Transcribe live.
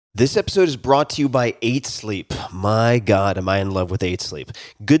This episode is brought to you by 8 Sleep. My God, am I in love with 8 Sleep.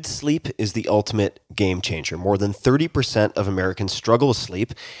 Good sleep is the ultimate game changer. More than 30% of Americans struggle with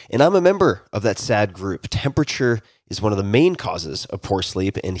sleep, and I'm a member of that sad group. Temperature is one of the main causes of poor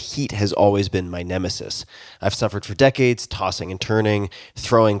sleep, and heat has always been my nemesis. I've suffered for decades, tossing and turning,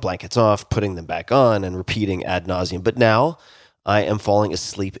 throwing blankets off, putting them back on, and repeating ad nauseum. But now, I am falling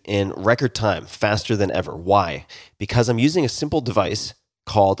asleep in record time, faster than ever. Why? Because I'm using a simple device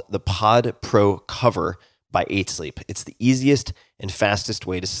called the Pod Pro Cover by 8 Sleep. It's the easiest and fastest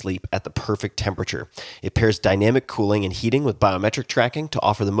way to sleep at the perfect temperature. It pairs dynamic cooling and heating with biometric tracking to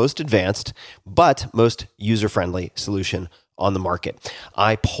offer the most advanced but most user-friendly solution on the market.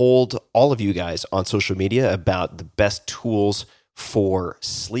 I polled all of you guys on social media about the best tools for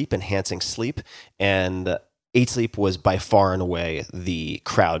sleep, enhancing sleep, and 8 Sleep was by far and away the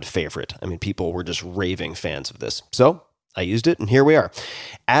crowd favorite. I mean, people were just raving fans of this. So I used it, and here we are.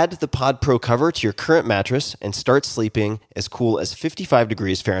 Add the Pod Pro cover to your current mattress and start sleeping as cool as 55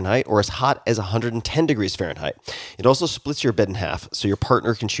 degrees Fahrenheit or as hot as 110 degrees Fahrenheit. It also splits your bed in half, so your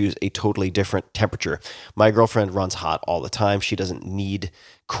partner can choose a totally different temperature. My girlfriend runs hot all the time. She doesn't need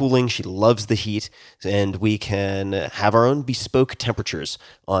cooling. She loves the heat, and we can have our own bespoke temperatures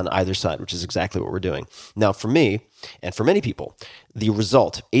on either side, which is exactly what we're doing. Now, for me, and for many people, the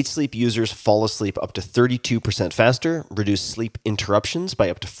result, 8 Sleep users fall asleep up to 32% faster, reduce sleep interruptions by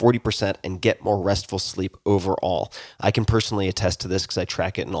up to 40%, and get more restful sleep overall. I can personally attest to this because I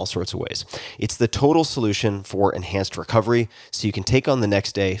track it in all sorts of ways. It's the total solution for enhanced recovery, so you can take on the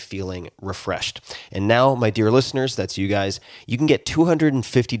next day feeling refreshed. And now, my dear listeners, that's you guys, you can get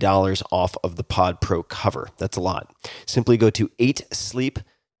 $250 off of the Pod Pro cover. That's a lot. Simply go to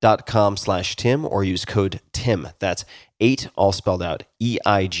 8sleep.com/Tim or use code TIM. That's 8, all spelled out,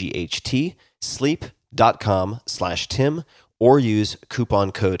 EIGHT, sleep.com/Tim, or use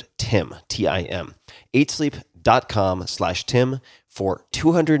coupon code TIM, T-I-M. 8sleep.com/Tim for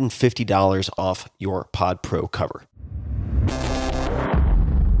 $250 off your Pod Pro cover.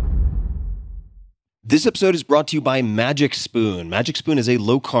 This episode is brought to you by Magic Spoon. Magic Spoon is a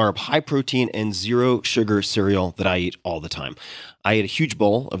low-carb, high-protein, and zero-sugar cereal that I eat all the time. I ate a huge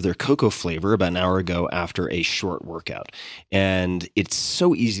bowl of their cocoa flavor about an hour ago after a short workout. And it's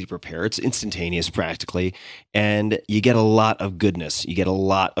so easy to prepare. It's instantaneous practically. And you get a lot of goodness. You get a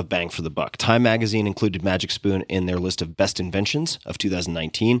lot of bang for the buck. Time Magazine included Magic Spoon in their list of best inventions of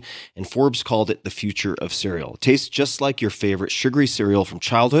 2019. And Forbes called it the future of cereal. It tastes just like your favorite sugary cereal from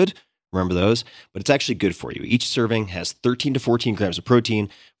childhood. Remember those? But it's actually good for you. Each serving has 13 to 14 grams of protein,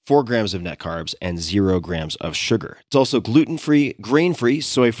 4 grams of net carbs, and 0 grams of sugar. It's also gluten-free, grain-free,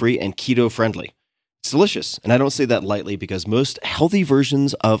 soy-free, and keto-friendly. It's delicious, and I don't say that lightly because most healthy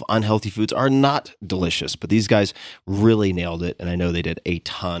versions of unhealthy foods are not delicious, but these guys really nailed it, and I know they did a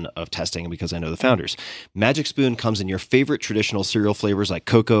ton of testing because I know the founders. Magic Spoon comes in your favorite traditional cereal flavors like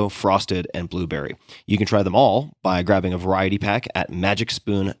cocoa, frosted, and blueberry. You can try them all by grabbing a variety pack at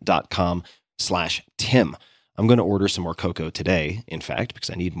magicspoon.com/Tim. I'm going to order some more cocoa today, in fact,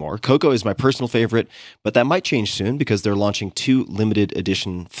 because I need more. Cocoa is my personal favorite, but that might change soon because they're launching 2 limited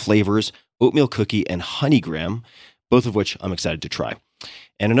edition flavors, oatmeal cookie and honey graham, both of which I'm excited to try.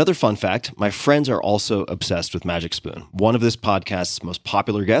 And another fun fact, my friends are also obsessed with Magic Spoon. One of this podcast's most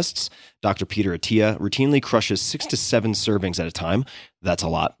popular guests, Dr. Peter Attia, routinely crushes 6 to 7 servings at a time. That's a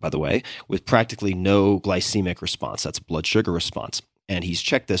lot, by the way, with practically no glycemic response. That's blood sugar response. And he's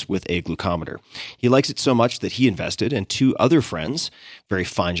checked this with a glucometer. He likes it so much that he invested, and 2 other friends, very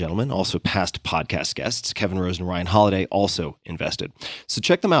fine gentlemen, also past podcast guests, Kevin Rose and Ryan Holiday, also invested. So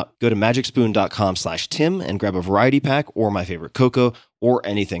check them out. Go to magicspoon.com/Tim and grab a variety pack or my favorite cocoa or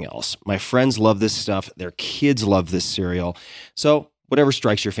anything else. My friends love this stuff. Their kids love this cereal. So whatever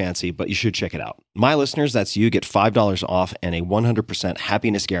strikes your fancy, but you should check it out. My listeners, that's you, get $5 off and a 100%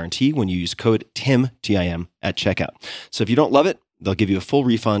 happiness guarantee when you use code TIM, T-I-M, at checkout. So if you don't love it, they'll give you a full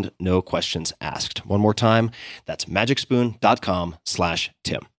refund, no questions asked. One more time, that's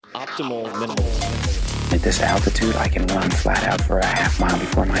magicspoon.com/Tim. Optimal minimal. At this altitude, I can run flat out for a half mile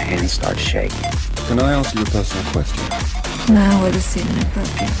before my hands start shaking. Can I ask you a personal question? Now would seem an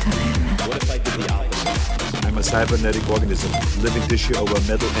appropriate time. What if I did the opposite? I'm a cybernetic organism, living tissue over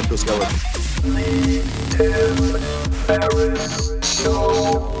metal endoskeleton.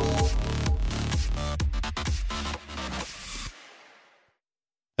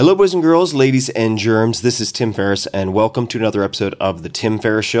 Hello, boys and girls, ladies and germs. This is Tim Ferriss, and welcome to another episode of The Tim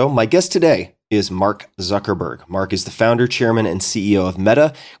Ferriss Show. My guest today is Mark Zuckerberg. Mark is the founder, chairman, and CEO of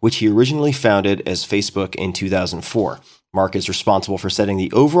Meta, which he originally founded as Facebook in 2004. Mark is responsible for setting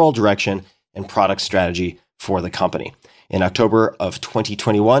the overall direction and product strategy for the company. In October of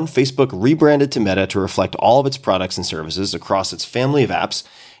 2021, Facebook rebranded to Meta to reflect all of its products and services across its family of apps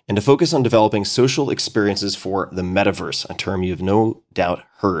and to focus on developing social experiences for the Metaverse, a term you've no doubt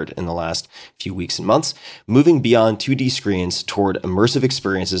heard in the last few weeks and months, moving beyond 2D screens toward immersive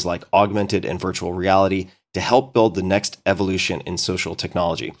experiences like augmented and virtual reality to help build the next evolution in social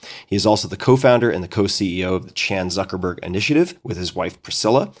technology. He is also the co-founder and the co-CEO of the Chan Zuckerberg Initiative with his wife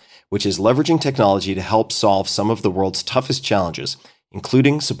Priscilla, which is leveraging technology to help solve some of the world's toughest challenges,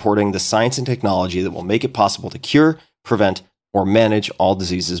 including supporting the science and technology that will make it possible to cure, prevent, or manage all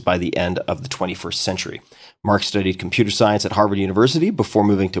diseases by the end of the 21st century. Mark studied computer science at Harvard University before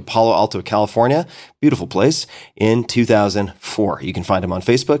moving to Palo Alto, California, beautiful place, in 2004. You can find him on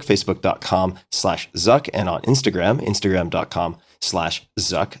Facebook, facebook.com/Zuck, and on Instagram,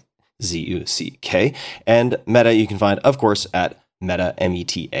 instagram.com/Zuck, Z-U-C-K. And Meta, you can find, of course, at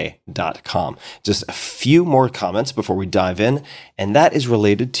meta.com. Just a few more comments before we dive in, and that is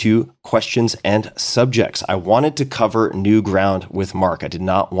related to questions and subjects. I wanted to cover new ground with Mark. I did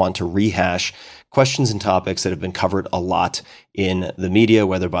not want to rehash questions and topics that have been covered a lot in the media,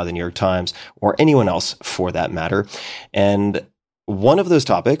 whether by the New York Times or anyone else for that matter. And one of those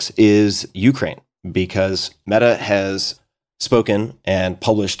topics is Ukraine, because Meta has spoken and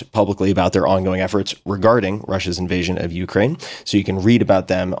published publicly about their ongoing efforts regarding Russia's invasion of Ukraine. So you can read about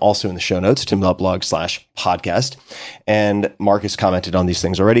them also in the show notes, tim.blog/podcast. And Mark has commented on these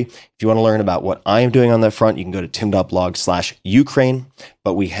things already. If you want to learn about what I am doing on that front, you can go to tim.blog/Ukraine.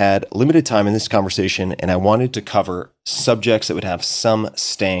 But we had limited time in this conversation, and I wanted to cover subjects that would have some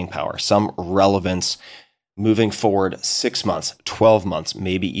staying power, some relevance moving forward 6 months, 12 months,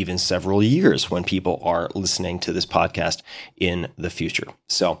 maybe even several years when people are listening to this podcast in the future.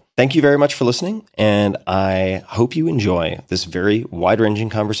 So thank you very much for listening, and I hope you enjoy this very wide-ranging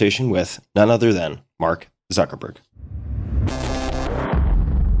conversation with none other than Mark Zuckerberg.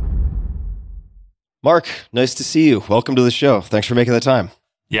 Mark, nice to see you. Welcome to the show. Thanks for making the time.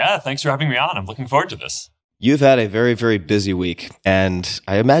 Yeah, thanks for having me on. I'm looking forward to this. You've had a very, very busy week, and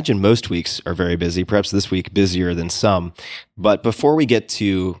I imagine most weeks are very busy, perhaps this week busier than some. But before we get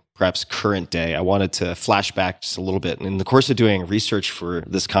to perhaps current day, I wanted to flash back just a little bit. In the course of doing research for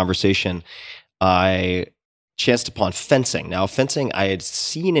this conversation, I chanced upon fencing. Now, fencing I had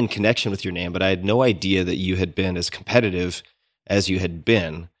seen in connection with your name, but I had no idea that you had been as competitive as you had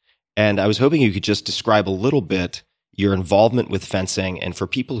been. And I was hoping you could just describe a little bit your involvement with fencing, and for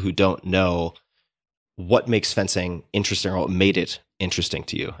people who don't know, what makes fencing interesting or what made it interesting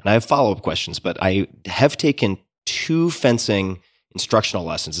to you? And I have follow-up questions, but I have taken 2 fencing instructional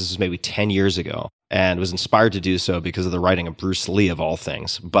lessons. This was maybe 10 years ago, and was inspired to do so because of the writing of Bruce Lee, of all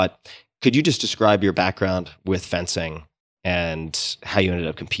things. But could you just describe your background with fencing and how you ended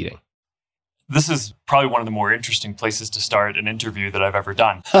up competing? This is probably one of the more interesting places to start an interview that I've ever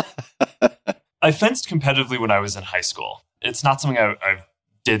done. I fenced competitively when I was in high school. It's not something I've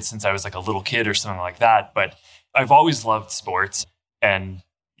did since I was like a little kid or something like that, but I've always loved sports and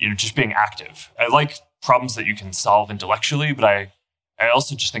just being active. I like problems that you can solve intellectually, but I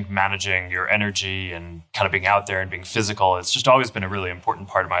also just think managing your energy and kind of being out there and being physical, it's just always been a really important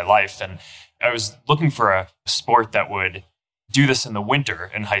part of my life. And I was looking for a sport that would do this in the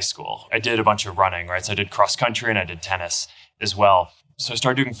winter in high school. I did a bunch of running, right? So I did cross country and I did tennis as well. So I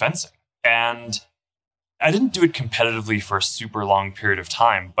started doing fencing, and I didn't do it competitively for a super long period of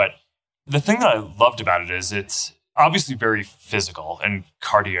time, but the thing that I loved about it is it's obviously very physical and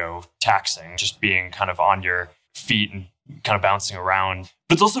cardio taxing, just being kind of on your feet and kind of bouncing around.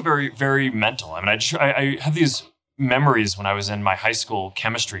 But it's also very, very mental. I mean, I have these memories when I was in my high school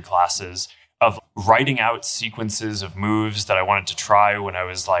chemistry classes of writing out sequences of moves that I wanted to try when I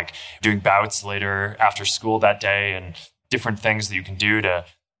was like doing bouts later after school that day, and different things that you can do to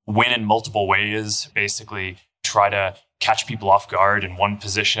win in multiple ways, basically try to catch people off guard in one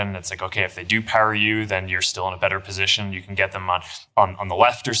position. It's like, okay, if they do parry you, then you're still in a better position. You can get them on the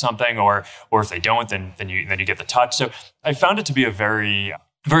left or something, or if they don't, then you get the touch. So I found it to be a very,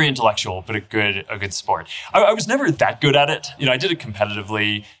 very intellectual, but a good sport. I was never that good at it. I did it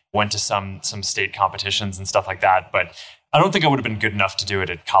competitively, went to some state competitions and stuff like that, but I don't think I would have been good enough to do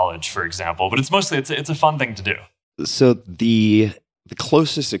it at college, for example. But it's a fun thing to do. So the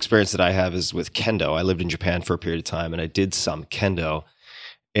closest experience that I have is with kendo. I lived in Japan for a period of time, and I did some kendo.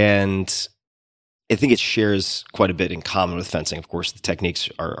 And I think it shares quite a bit in common with fencing. Of course, the techniques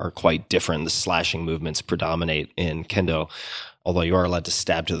are quite different. The slashing movements predominate in kendo. although you are allowed to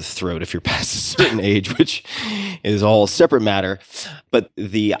stab to the throat if you're past a certain age, which is a whole separate matter. But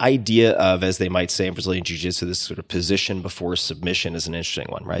the idea of, as they might say in Brazilian Jiu-Jitsu, this sort of position before submission is an interesting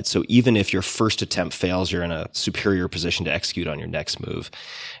one, right? So even if your first attempt fails, you're in a superior position to execute on your next move.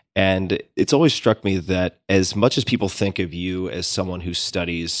 And it's always struck me that as much as people think of you as someone who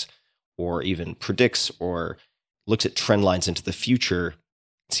studies or even predicts or looks at trend lines into the future,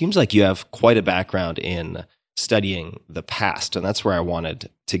 it seems like you have quite a background in studying the past. And that's where I wanted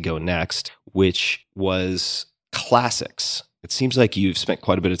to go next, which was classics. It seems like you've spent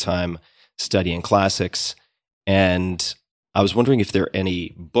quite a bit of time studying classics. And I was wondering if there are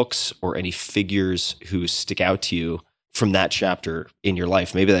any books or any figures who stick out to you from that chapter in your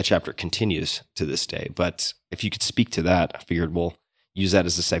life. Maybe that chapter continues to this day. But if you could speak to that, I figured we'll use that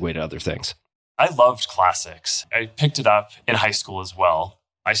as a segue to other things. I loved classics. I picked it up in high school as well.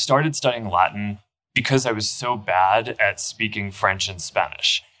 I started studying Latin because I was so bad at speaking French and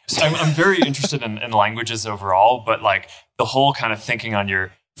Spanish. So I'm very interested in languages overall, but like the whole kind of thinking on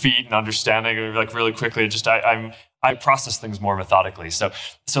your feet and understanding like really quickly, I process things more methodically. So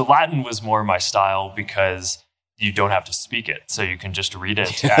Latin was more my style because you don't have to speak it. So you can just read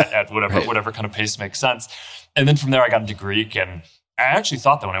it at whatever kind of pace makes sense. And then from there I got into Greek, and I actually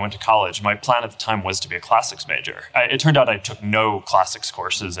thought that when I went to college, my plan at the time was to be a classics major. It turned out I took no classics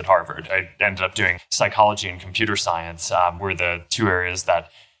courses at Harvard. I ended up doing psychology and computer science were the two areas that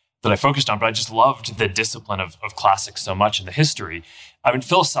I focused on, but I just loved the discipline of classics so much, and the history. I mean,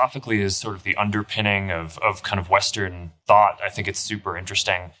 philosophically is sort of the underpinning of kind of Western thought. I think it's super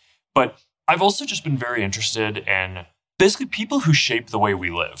interesting. But I've also just been very interested in basically people who shape the way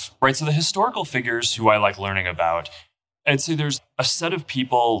we live, right? So the historical figures who I like learning about, I'd say there's a set of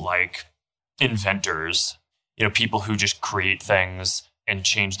people like inventors, people who just create things and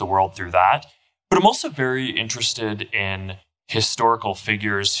change the world through that. But I'm also very interested in historical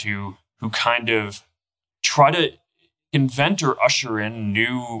figures who kind of try to invent or usher in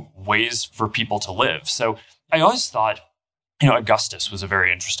new ways for people to live. So I always thought, Augustus was a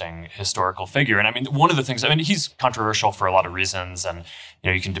very interesting historical figure. And I mean, one of the things, he's controversial for a lot of reasons, and,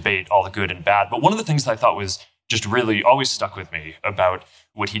 you can debate all the good and bad. But one of the things that I thought was just really always stuck with me about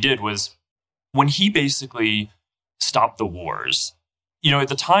what he did was when he basically stopped the wars, at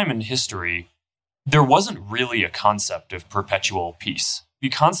the time in history, there wasn't really a concept of perpetual peace. The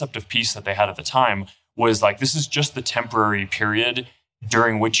concept of peace that they had at the time was like, this is just the temporary period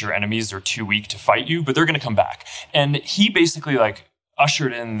during which your enemies are too weak to fight you, but they're going to come back. And he basically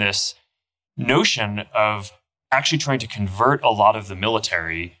ushered in this notion of actually trying to convert a lot of the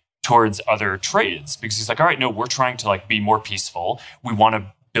military towards other trades, because he's like, all right, no, we're trying to be more peaceful. We want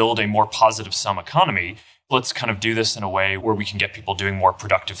to build a more positive sum economy. Let's kind of do this in a way where we can get people doing more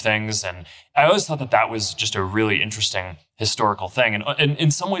productive things. And I always thought that was just a really interesting historical thing. And in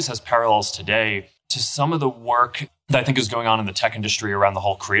some ways has parallels today to some of the work that I think is going on in the tech industry around the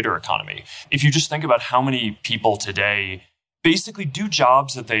whole creator economy. If you just think about how many people today basically do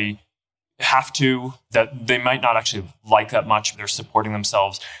jobs that they have to, that they might not actually like that much, they're supporting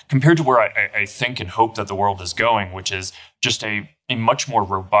themselves, compared to where I think and hope that the world is going, which is just a much more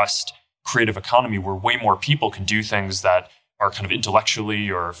robust creative economy where way more people can do things that are kind of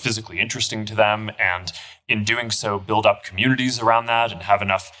intellectually or physically interesting to them, and in doing so build up communities around that and have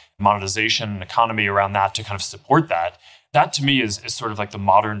enough monetization and economy around that to kind of support that. That to me is sort of like the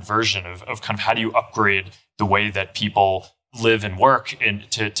modern version of kind of how do you upgrade the way that people live and work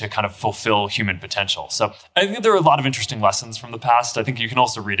to kind of fulfill human potential. So I think there are a lot of interesting lessons from the past. I think you can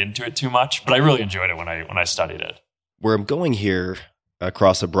also read into it too much, but I really enjoyed it when I studied it. Where I'm going here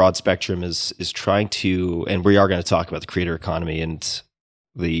across a broad spectrum is trying to, and we are going to talk about the creator economy and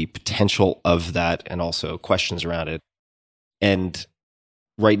the potential of that and also questions around it. And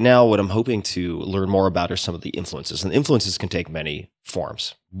right now, what I'm hoping to learn more about are some of the influences. And the influences can take many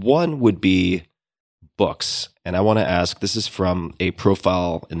forms. One would be books. And I want to ask, this is from a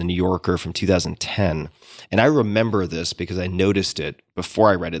profile in the New Yorker from 2010. And I remember this because I noticed it before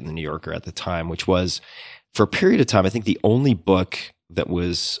I read it in the New Yorker at the time, which was, for a period of time, I think the only book that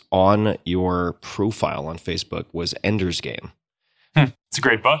was on your profile on Facebook was Ender's Game. It's a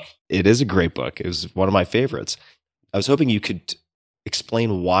great book. It is a great book. It was one of my favorites. I was hoping you could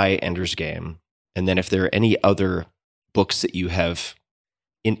explain why Ender's Game, and then if there are any other books that you have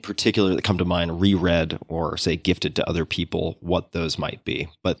in particular that come to mind, reread or say gifted to other people, what those might be.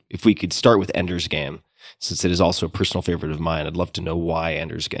 But if we could start with Ender's Game, since it is also a personal favorite of mine, I'd love to know why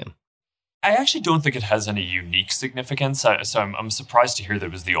Ender's Game. I actually don't think it has any unique significance. So I'm surprised to hear that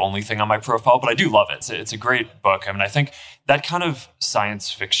it was the only thing on my profile, but I do love it. It's a great book. I think that kind of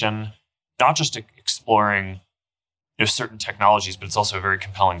science fiction, not just exploring certain technologies, but it's also a very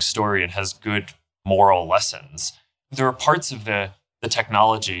compelling story and has good moral lessons. There are parts of the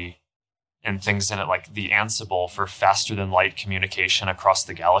technology and things in it, like the Ansible for faster than light communication across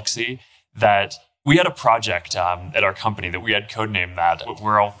the galaxy, that we had a project at our company that we had codenamed that.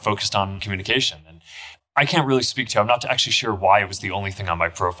 We're all focused on communication. And I can't really speak to, I'm not actually sure why it was the only thing on my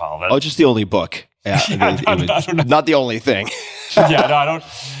profile. Just the only book. Yeah, I don't know. Not the only thing. Yeah, no,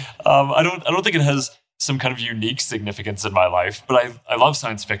 I don't think it has some kind of unique significance in my life, but I love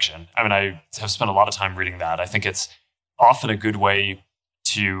science fiction. I mean, I have spent a lot of time reading that. I think it's often a good way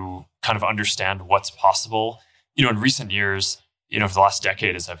to kind of understand what's possible. In recent years, for the last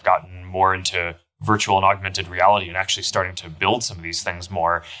decade, as I've gotten more into virtual and augmented reality and actually starting to build some of these things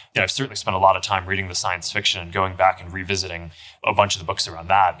more, I've certainly spent a lot of time reading the science fiction and going back and revisiting a bunch of the books around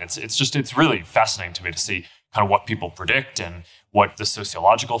that. And it's really fascinating to me to see kind of what people predict and what the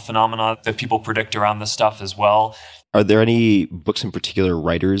sociological phenomena that people predict around this stuff as well. Are there any books in particular,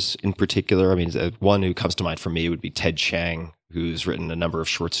 writers in particular? I mean, one who comes to mind for me would be Ted Chiang, who's written a number of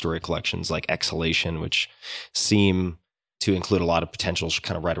short story collections like Exhalation, which seem to include a lot of potentials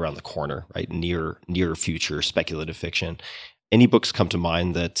kind of right around the corner, right? Near future speculative fiction. Any books come to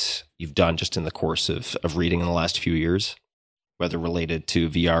mind that you've done just in the course of reading in the last few years, whether related to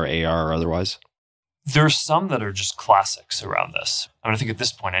VR, AR, or otherwise? There are some that are just classics around this. I mean, I think at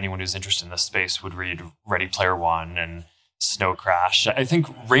this point, anyone who's interested in this space would read Ready Player One and Snow Crash. I think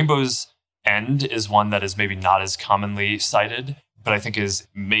Rainbow's End is one that is maybe not as commonly cited, but I think is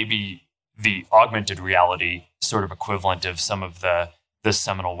maybe the augmented reality sort of equivalent of some of the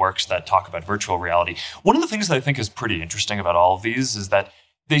seminal works that talk about virtual reality. One of the things that I think is pretty interesting about all of these is that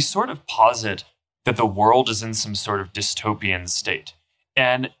they sort of posit that the world is in some sort of dystopian state.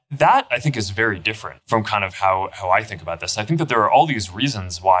 And that, I think, is very different from kind of how I think about this. I think that there are all these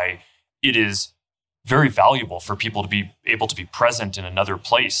reasons why it is very valuable for people to be able to be present in another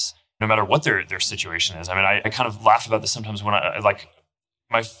place, no matter what their situation is. I mean, I kind of laugh about this sometimes when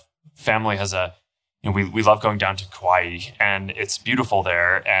my family has we love going down to Kauai, and it's beautiful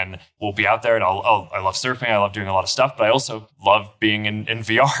there, and we'll be out there, and I love surfing, I love doing a lot of stuff, but I also love being in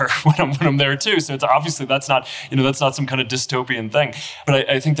VR when I'm there too. So it's obviously that's not some kind of dystopian thing. But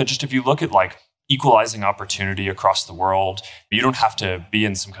I think that just if you look at like equalizing opportunity across the world, you don't have to be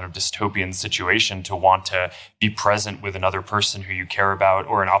in some kind of dystopian situation to want to be present with another person who you care about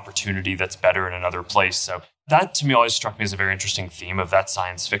or an opportunity that's better in another place. So that to me always struck me as a very interesting theme of that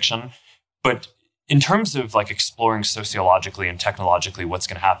science fiction. But in terms of like exploring sociologically and technologically what's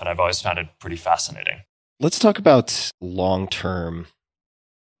going to happen, I've always found it pretty fascinating. Let's talk about long-term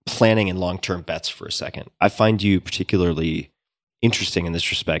planning and long-term bets for a second. I find you particularly interesting in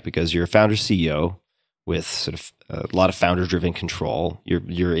this respect because you're a founder CEO with sort of a lot of founder-driven control.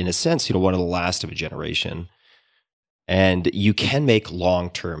 You're in a sense, one of the last of a generation, and you can make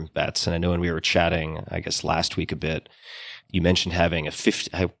long-term bets. And I know when we were chatting, I guess last week a bit, you mentioned having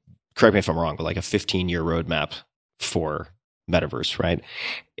correct me if I'm wrong, but like a 15-year roadmap for Metaverse, right?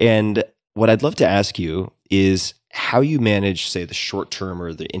 And what I'd love to ask you is how you manage, say, the short term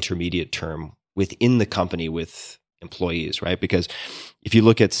or the intermediate term within the company with employees, right? Because if you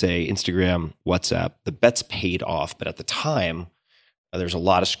look at, say, Instagram, WhatsApp, the bets paid off, but at the time, there's a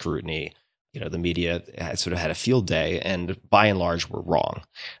lot of scrutiny. The media had sort of had a field day, and by and large, were wrong.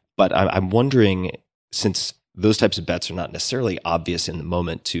 But I'm wondering, since those types of bets are not necessarily obvious in the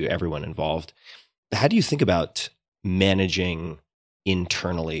moment to everyone involved, how do you think about managing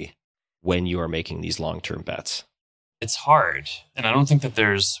internally when you are making these long-term bets? It's hard, and I don't think that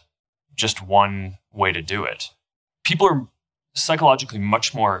there's just one way to do it. People are psychologically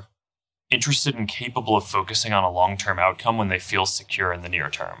much more interested and capable of focusing on a long-term outcome when they feel secure in the near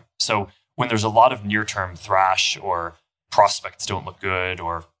term. So when there's a lot of near-term thrash or prospects don't look good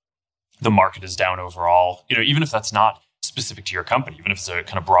or the market is down overall, even if that's not specific to your company, even if it's a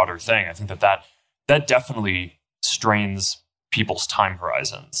kind of broader thing, I think that definitely strains people's time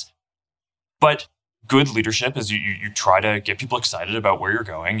horizons. But good leadership is you try to get people excited about where you're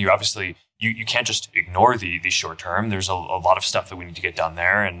going. You obviously, you can't just ignore the short term. There's a lot of stuff that we need to get done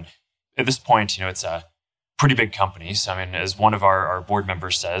there. And at this point, it's a pretty big company. So, I mean, as one of our board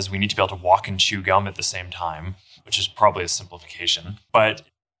members says, we need to be able to walk and chew gum at the same time, which is probably a simplification. But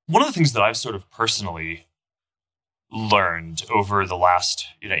one of the things that I've sort of personally learned over the last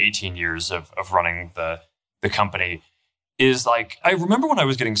 18 years of running the company is like, I remember when I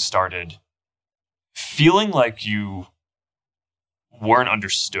was getting started, feeling like you weren't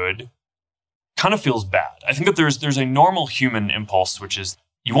understood kind of feels bad. I think that there's a normal human impulse, which is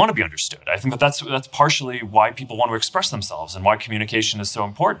you want to be understood. I think that that's partially why people want to express themselves and why communication is so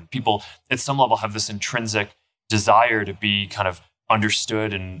important. People at some level have this intrinsic desire to be kind of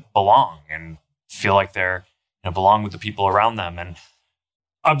understood and belong and feel like they're, belong with the people around them. And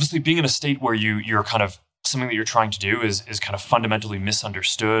obviously being in a state where you're kind of something that you're trying to do is kind of fundamentally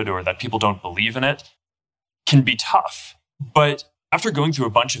misunderstood or that people don't believe in it can be tough. But after going through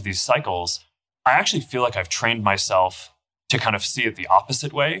a bunch of these cycles, I actually feel like I've trained myself to kind of see it the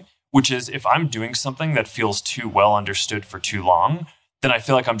opposite way, which is if I'm doing something that feels too well understood for too long, then I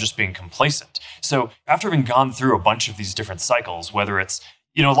feel like I'm just being complacent. So after having gone through a bunch of these different cycles, whether it's,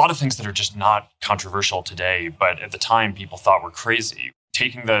 a lot of things that are just not controversial today, but at the time people thought were crazy,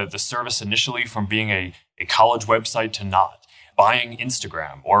 taking the service initially from being a college website to not, buying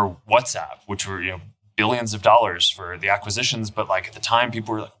Instagram or WhatsApp, which were, billions of dollars for the acquisitions. But like at the time,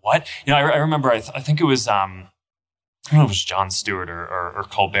 people were like, what? I remember, I think it was, I don't know if it was Jon Stewart or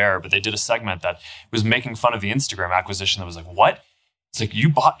Colbert, but they did a segment that was making fun of the Instagram acquisition that was like, what? It's like, you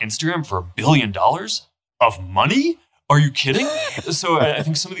bought Instagram for $1 billion of money? Are you kidding? So I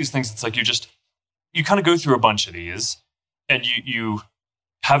think some of these things, it's like you kind of go through a bunch of these and you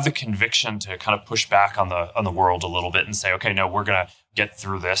have the conviction to kind of push back on the world a little bit and say, okay, no, we're going to get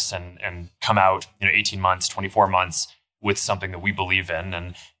through this and come out, 18 months, 24 months with something that we believe in.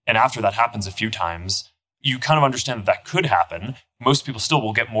 And after that happens a few times, you kind of understand that could happen. Most people still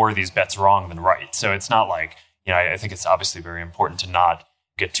will get more of these bets wrong than right. So it's not like, I think it's obviously very important to not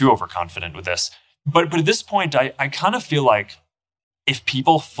get too overconfident with this. But at this point, I kind of feel like if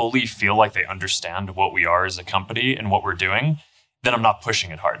people fully feel like they understand what we are as a company and what we're doing, then I'm not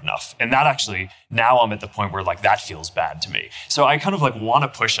pushing it hard enough. And that actually, now I'm at the point where like that feels bad to me. So I kind of like want to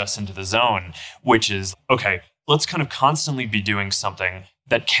push us into the zone, which is, okay, let's kind of constantly be doing something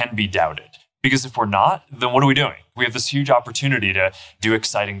that can be doubted. Because if we're not, then what are we doing? We have this huge opportunity to do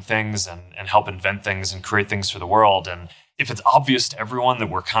exciting things and help invent things and create things for the world. And if it's obvious to everyone that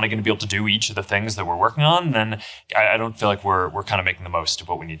we're kind of going to be able to do each of the things that we're working on, then I don't feel like we're kind of making the most of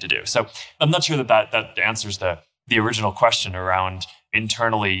what we need to do. So I'm not sure that answers the original question around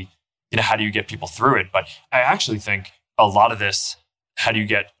internally, how do you get people through it? But I actually think a lot of this, how do you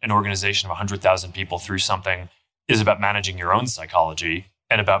get an organization of 100,000 people through something, is about managing your own psychology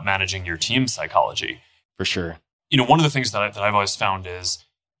and about managing your team's psychology. For sure. One of the things that I've always found is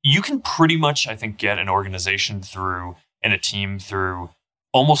you can pretty much, I think, get an organization through and a team through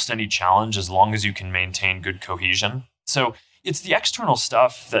almost any challenge as long as you can maintain good cohesion. So it's the external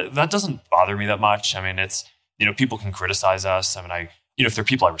stuff that doesn't bother me that much. I mean, it's, people can criticize us. I mean, if they're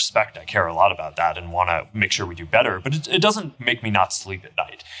people I respect, I care a lot about that and want to make sure we do better. But it doesn't make me not sleep at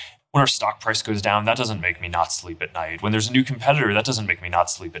night. When our stock price goes down, that doesn't make me not sleep at night. When there's a new competitor, that doesn't make me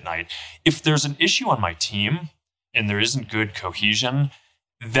not sleep at night. If there's an issue on my team and there isn't good cohesion,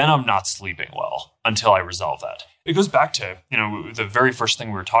 then I'm not sleeping well until I resolve that. It goes back to, the very first thing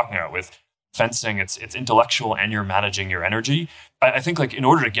we were talking about with fencing. It's intellectual and you're managing your energy. I think like in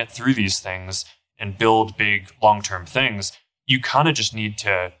order to get through these things and build big long-term things, you kind of just need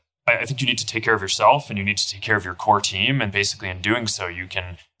to, I think you need to take care of yourself and you need to take care of your core team. And basically in doing so, you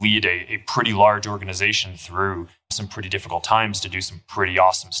can lead a pretty large organization through some pretty difficult times to do some pretty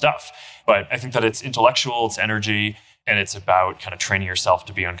awesome stuff. But I think that it's intellectual, it's energy, and it's about kind of training yourself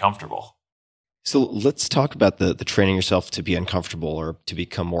to be uncomfortable. So let's talk about the training yourself to be uncomfortable or to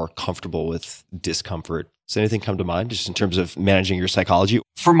become more comfortable with discomfort. Does anything come to mind just in terms of managing your psychology?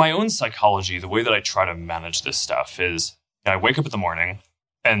 For my own psychology, the way that I try to manage this stuff is I wake up in the morning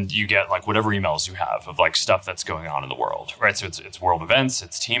and you get like whatever emails you have of like stuff that's going on in the world, right? So it's world events,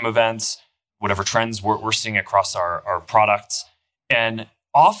 it's team events, whatever trends we're seeing across our products. And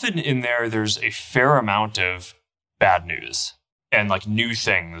often in there's a fair amount of bad news and like new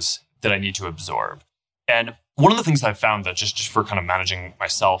things that I need to absorb. And one of the things I've found that just for kind of managing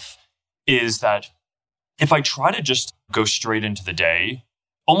myself is that if I try to just go straight into the day,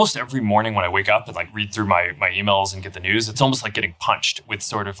 almost every morning when I wake up and like read through my emails and get the news, it's almost like getting punched with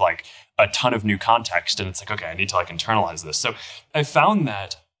sort of like a ton of new context. And it's like, okay, I need to like internalize this. So I found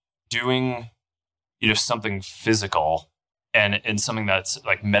that doing, something physical and something that's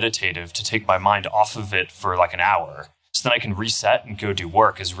like meditative to take my mind off of it for like an hour so that I can reset and go do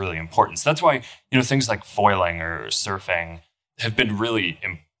work is really important. So that's why, things like foiling or surfing have been really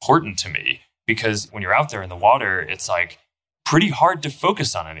important to me, because when you're out there in the water, it's like pretty hard to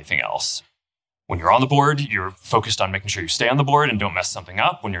focus on anything else. When you're on the board, you're focused on making sure you stay on the board and don't mess something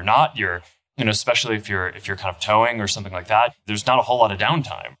up. When you're not, you're, especially if you're kind of towing or something like that, there's not a whole lot of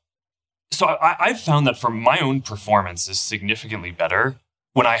downtime. So I've found that for my own performance is significantly better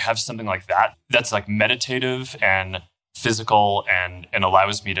when I have something like that, that's like meditative and physical and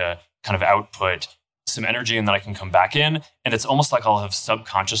allows me to kind of output some energy and then I can come back in. And it's almost like I'll have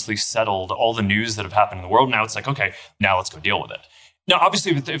subconsciously settled all the news that have happened in the world. Now it's like, okay, now let's go deal with it. Now,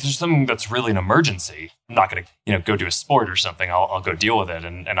 obviously, if there's something that's really an emergency, I'm not going to, go do a sport or something. I'll go deal with it.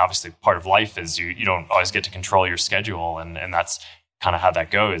 And obviously, part of life is you don't always get to control your schedule, and that's kind of how that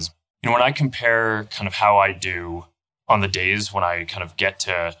goes. When I compare kind of how I do on the days when I kind of get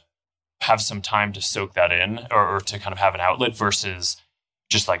to have some time to soak that in or to kind of have an outlet versus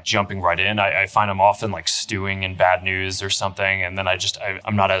just like jumping right in, I find I'm often like stewing in bad news or something, and then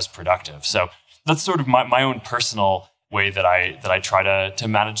I'm not as productive. So that's sort of my own personal way that I try to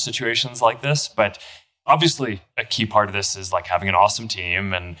manage situations like this. But obviously a key part of this is like having an awesome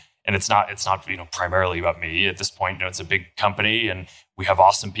team, and it's not primarily about me at this point. It's a big company and we have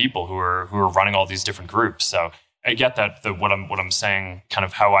awesome people who are running all these different groups. So I get that what I'm saying, kind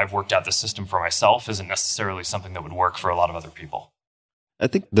of how I've worked out the system for myself, isn't necessarily something that would work for a lot of other people. I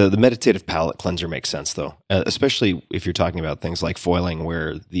think the meditative palate cleanser makes sense, though, especially if you're talking about things like foiling,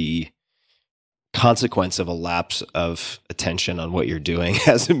 where the consequence of a lapse of attention on what you're doing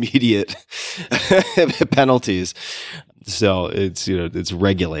has immediate penalties. So it's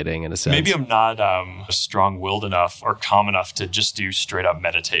regulating in a sense. Maybe I'm not strong-willed enough or calm enough to just do straight up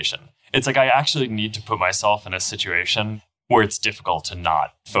meditation. It's like I actually need to put myself in a situation where it's difficult to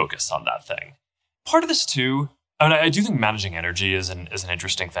not focus on that thing. Part of this too, I do think managing energy is an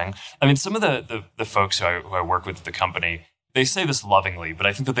interesting thing. I mean, some of the folks who I work with at the company, they say this lovingly, but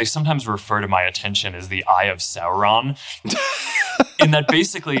I think that they sometimes refer to my attention as the eye of Sauron. In that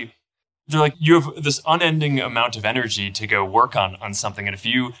basically, they're like, you have this unending amount of energy to go work on something. And if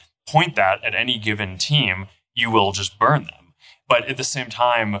you point that at any given team, you will just burn them. But at the same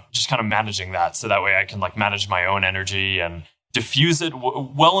time, just kind of managing that so that way I can like manage my own energy and diffuse it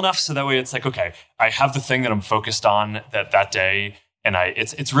well enough so that way it's like, okay, I have the thing that I'm focused on that day. And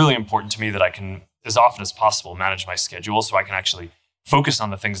it's really important to me that I can, as often as possible, manage my schedule so I can actually focus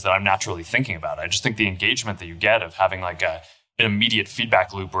on the things that I'm naturally thinking about. I just think the engagement that you get of having like an immediate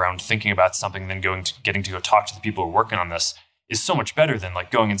feedback loop around thinking about something, then getting to go talk to the people who are working on this is so much better than like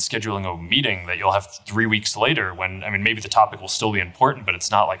going and scheduling a meeting that you'll have 3 weeks later when, maybe the topic will still be important, but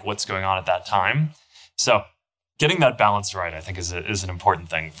it's not like what's going on at that time. So getting that balance right, I think is an important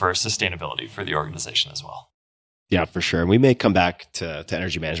thing for sustainability for the organization as well. Yeah, for sure. And we may come back to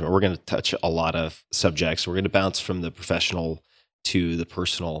energy management. We're going to touch a lot of subjects. We're going to bounce from the professional to the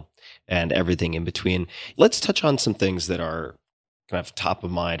personal and everything in between. Let's touch on some things that are kind of top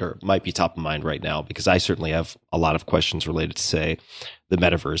of mind or might be top of mind right now, because I certainly have a lot of questions related to, say, the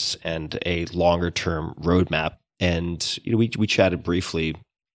metaverse and a longer term roadmap. And we chatted briefly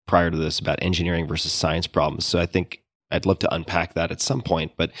prior to this about engineering versus science problems. So I think I'd love to unpack that at some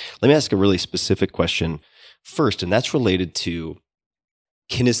point. But let me ask a really specific question first, and that's related to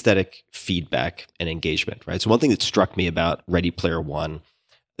kinesthetic feedback and engagement, right? So one thing that struck me about Ready Player One,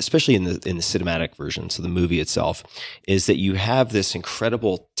 especially in the cinematic version, so the movie itself, is that you have this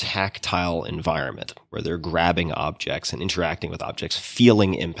incredible tactile environment where they're grabbing objects and interacting with objects,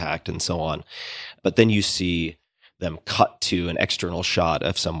 feeling impact and so on. But then you see them cut to an external shot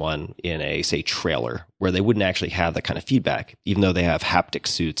of someone in a, say, trailer where they wouldn't actually have that kind of feedback, even though they have haptic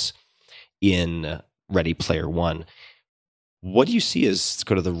suits in Ready Player One. What do you see as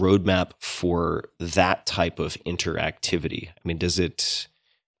kind of the roadmap for that type of interactivity? Does it?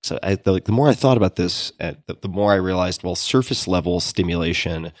 So the more I thought about this, the more I realized, well, surface level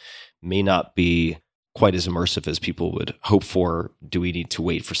stimulation may not be quite as immersive as people would hope for. Do we need to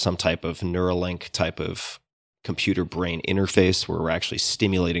wait for some type of Neuralink type of computer brain interface where we're actually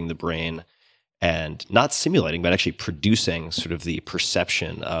stimulating the brain and not simulating, but actually producing sort of the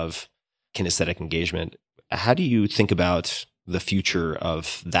perception of kinesthetic engagement? How do you think about the future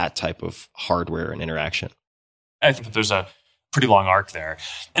of that type of hardware and interaction? I think that there's a pretty long arc there.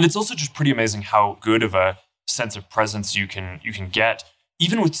 And it's also just pretty amazing how good of a sense of presence you can get,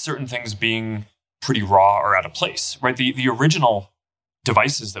 even with certain things being pretty raw or out of place, right? The original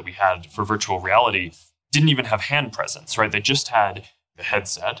devices that we had for virtual reality didn't even have hand presence, right? They just had the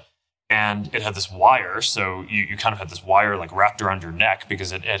headset and it had this wire. So you kind of had this wire like wrapped around your neck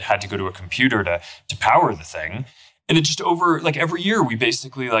because it had to go to a computer to power the thing. And it just over like every year we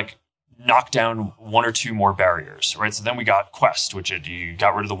basically like knocked down one or two more barriers, right? So then we got Quest, which you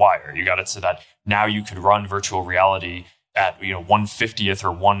got rid of the wire. You got it so that now you could run virtual reality at 1/50th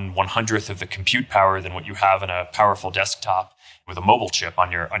or 1/100th of the compute power than what you have in a powerful desktop with a mobile chip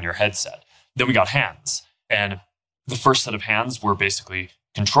on your headset. Then we got hands, and the first set of hands were basically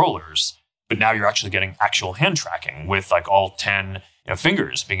controllers, but now you're actually getting actual hand tracking with like all 10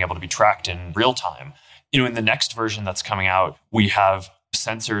 fingers being able to be tracked in real time. In the next version that's coming out, we have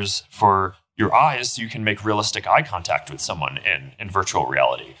sensors for your eyes so you can make realistic eye contact with someone in virtual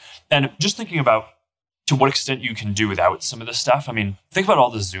reality. And just thinking about to what extent you can do without some of this stuff. I mean, think about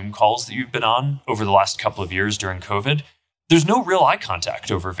all the Zoom calls that you've been on over the last couple of years during COVID. There's no real eye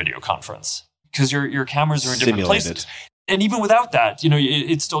contact over video conference because your cameras are in different places. And even without that,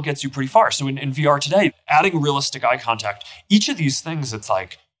 it still gets you pretty far. So in VR today, adding realistic eye contact, each of these things, it's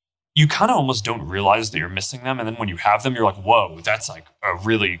like, you kind of almost don't realize that you're missing them. And then when you have them, you're like, whoa, that's like a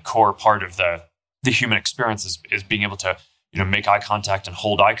really core part of the human experience is being able to, make eye contact and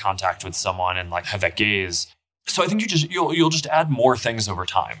hold eye contact with someone and like have that gaze. So I think you'll just add more things over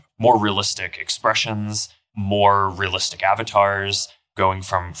time, more realistic expressions, more realistic avatars, going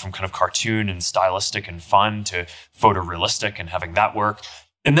from kind of cartoon and stylistic and fun to photorealistic and having that work.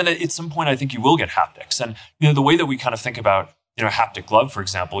 And then at some point, I think you will get haptics. And, the way that we kind of think about, a haptic glove, for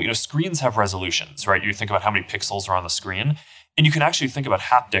example, screens have resolutions, right? You think about how many pixels are on the screen, and you can actually think about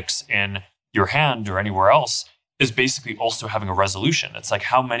haptics in your hand or anywhere else is basically also having a resolution. It's like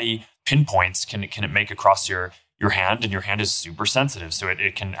how many pinpoints can it make across your hand, and your hand is super sensitive. So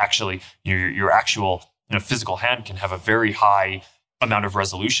it can actually, your actual physical hand can have a very high amount of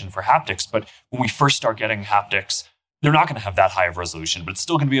resolution for haptics. But when we first start getting haptics, they're not going to have that high of resolution, but it's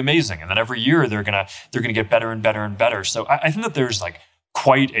still going to be amazing. And then every year they're going to get better and better and better. So I think that there's like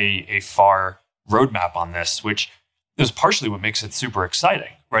quite a far roadmap on this, which is partially what makes it super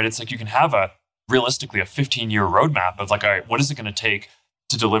exciting, right? It's like you can have realistically a 15-year roadmap of like, all right, what is it going to take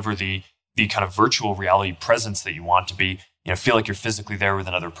to deliver the kind of virtual reality presence that you want to be, feel like you're physically there with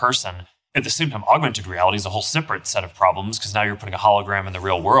another person. At the same time, augmented reality is a whole separate set of problems because now you're putting a hologram in the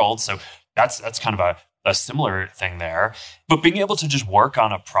real world. So that's kind of a similar thing there. But being able to just work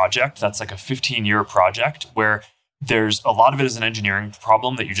on a project that's like a 15-year project where there's a lot of it is an engineering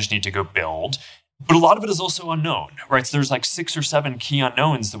problem that you just need to go build, but a lot of it is also unknown, right? So there's like 6 or 7 key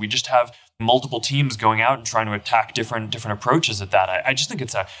unknowns that we just have multiple teams going out and trying to attack different approaches at that. I just think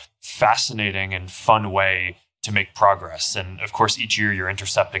it's a fascinating and fun way to make progress. And of course, each year you're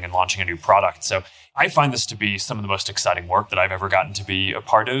intercepting and launching a new product. So I find this to be some of the most exciting work that I've ever gotten to be a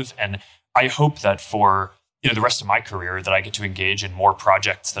part of. And I hope that for the rest of my career that I get to engage in more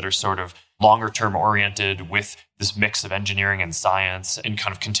projects that are sort of longer term oriented with this mix of engineering and science and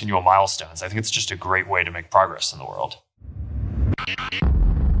kind of continual milestones. I think it's just a great way to make progress in the world.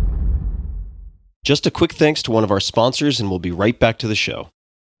 Just a quick thanks to one of our sponsors, and we'll be right back to the show.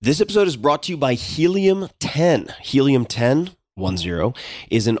 This episode is brought to you by Helium 10. Helium 10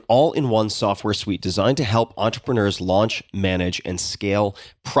 is an all-in-one software suite designed to help entrepreneurs launch, manage, and scale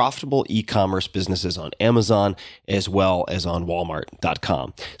profitable e-commerce businesses on Amazon as well as on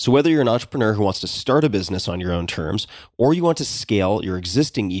Walmart.com. So whether you're an entrepreneur who wants to start a business on your own terms or you want to scale your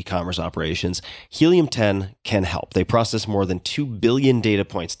existing e-commerce operations, Helium 10 can help. They process more than 2 billion data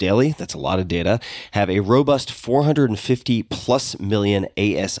points daily. That's a lot of data. Have a robust 450 plus million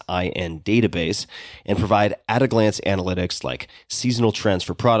ASIN database and provide at-a-glance analytics like seasonal trends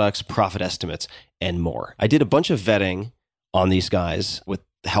for products, profit estimates, and more. I did a bunch of vetting on these guys with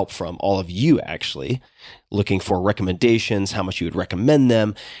help from all of you, actually, looking for recommendations, how much you would recommend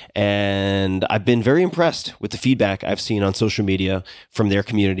them. And I've been very impressed with the feedback I've seen on social media from their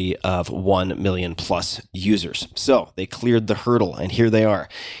community of 1 million plus users. So they cleared the hurdle, and here they are.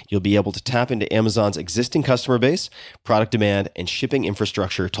 You'll be able to tap into Amazon's existing customer base, product demand, and shipping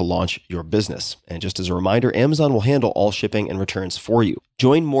infrastructure to launch your business. And just as a reminder, Amazon will handle all shipping and returns for you.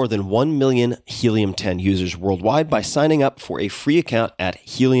 Join more than 1 million Helium 10 users worldwide by signing up for a free account at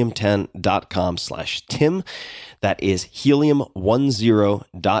helium10.com/Tim. That is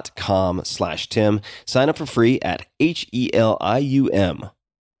helium10.com/Tim. Sign up for free at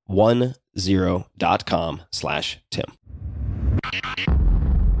helium10.com/Tim.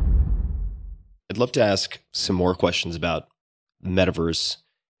 I'd love to ask some more questions about Metaverse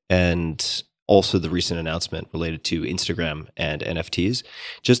and also the recent announcement related to Instagram and NFTs,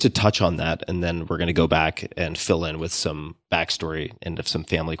 just to touch on that. And then we're going to go back and fill in with some backstory and some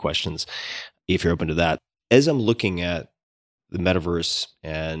family questions, if you're open to that. As I'm looking at the Metaverse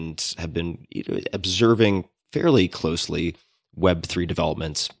and have been observing fairly closely Web3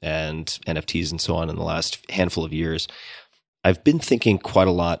 developments and NFTs and so on in the last handful of years, I've been thinking quite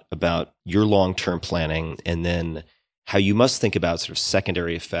a lot about your long-term planning and then how you must think about sort of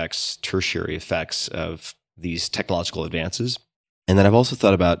secondary effects, tertiary effects of these technological advances. And then I've also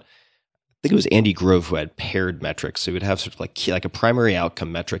thought about, I think it was Andy Grove who had paired metrics. So he would have sort of like a primary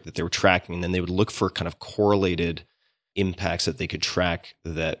outcome metric that they were tracking, and then they would look for kind of correlated impacts that they could track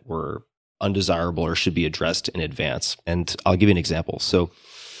that were undesirable or should be addressed in advance. And I'll give you an example. So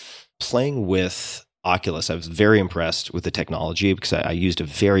playing with Oculus, I was very impressed with the technology because I used a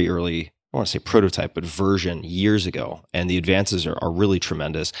very early I want to say prototype, but version years ago. And the advances are really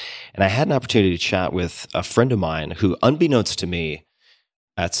tremendous. And I had an opportunity to chat with a friend of mine who, unbeknownst to me,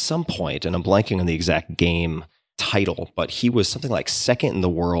 at some point, and I'm blanking on the exact game title, but he was something like second in the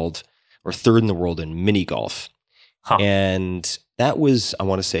world or third in the world in mini golf. Huh. And that was, I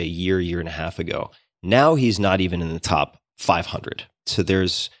want to say, a year and a half ago. Now he's not even in the top 500. So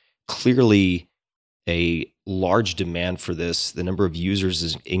there's clearly a large demand for this. The number of users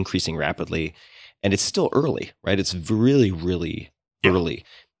is increasing rapidly, and it's still early, right? It's really, really early.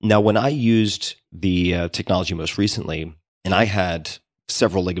 Now, when I used the technology most recently, and I had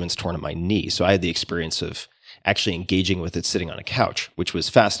several ligaments torn in my knee, so I had the experience of actually engaging with it sitting on a couch, which was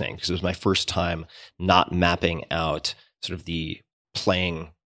fascinating because it was my first time not mapping out sort of the playing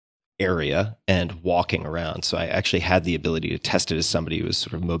area and walking around. So I actually had the ability to test it as somebody who was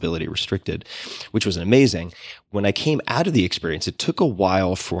sort of mobility restricted, which was amazing. When I came out of the experience, it took a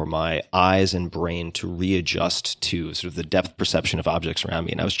while for my eyes and brain to readjust to sort of the depth perception of objects around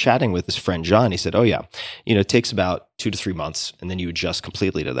me. And I was chatting with this friend, John. He said, oh yeah, it takes about 2 to 3 months and then you adjust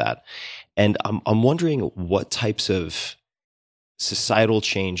completely to that. And I'm wondering what types of societal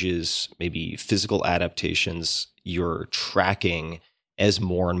changes, maybe physical adaptations you're tracking as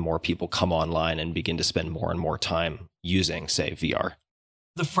more and more people come online and begin to spend more and more time using, say, VR.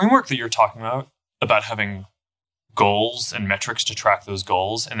 The framework that you're talking about having goals and metrics to track those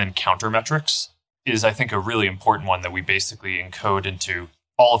goals and then counter metrics is, I think, a really important one that we basically encode into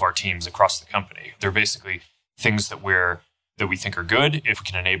all of our teams across the company. They're basically things that we think are good if we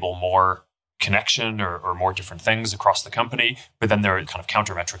can enable more connection or more different things across the company. But then there are kind of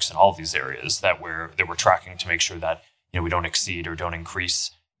counter metrics in all of these areas that we're tracking to make sure that we don't exceed or don't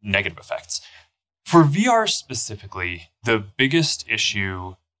increase negative effects. For VR specifically, the biggest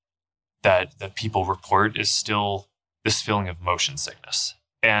issue that people report is still this feeling of motion sickness.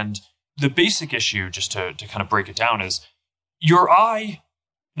 And the basic issue, just to kind of break it down, is your eye.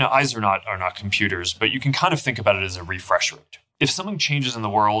 Now, eyes are not computers, but you can kind of think about it as a refresh rate. If something changes in the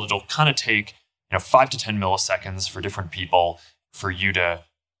world, it'll kind of take 5 to 10 milliseconds for different people for you to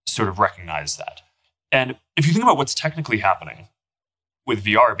sort of recognize that. And if you think about what's technically happening with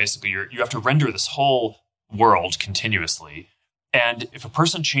VR, basically you have to render this whole world continuously. And if a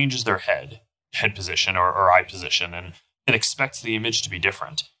person changes their head position or eye position and expects the image to be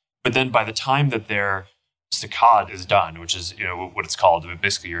different, but then by the time that their saccade is done, which is what it's called,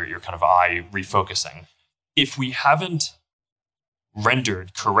 basically your kind of eye refocusing, if we haven't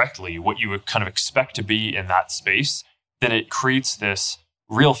rendered correctly what you would kind of expect to be in that space, then it creates this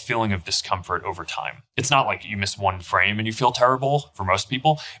real feeling of discomfort over time. It's not like you miss one frame and you feel terrible for most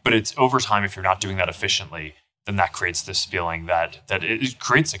people, but it's over time. If you're not doing that efficiently, then that creates this feeling that it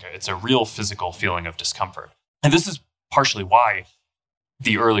creates it's a real physical feeling of discomfort. And this is partially why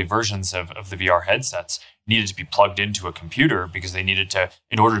the early versions of the VR headsets needed to be plugged into a computer, because they needed to,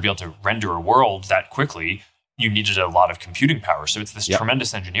 in order to be able to render a world that quickly, you needed a lot of computing power. So it's this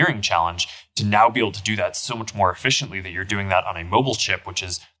tremendous engineering challenge to now be able to do that so much more efficiently that you're doing that on a mobile chip, which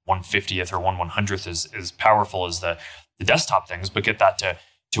is 1/50th or 1/100th as powerful as the desktop things, but get that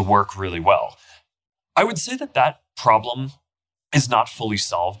to work really well. I would say that problem is not fully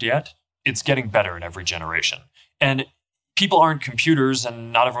solved yet. It's getting better in every generation. And people aren't computers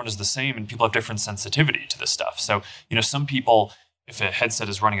and not everyone is the same, and people have different sensitivity to this stuff. So, some people, if a headset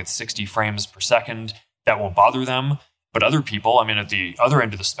is running at 60 frames per second, that won't bother them. But other people, at the other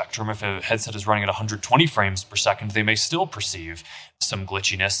end of the spectrum, if a headset is running at 120 frames per second, they may still perceive some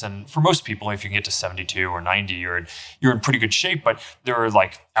glitchiness. And for most people, if you can get to 72 or 90, you're in pretty good shape. But there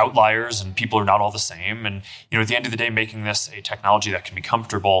are outliers, and people are not all the same. And at the end of the day, making this a technology that can be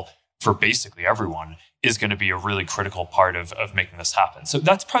comfortable for basically everyone is going to be a really critical part of making this happen. So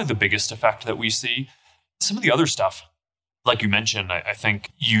that's probably the biggest effect that we see. Some of the other stuff, like you mentioned, I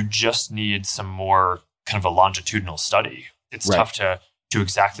think you just need some more kind of a longitudinal study. It's tough to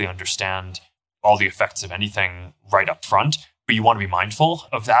exactly understand all the effects of anything right up front, but you want to be mindful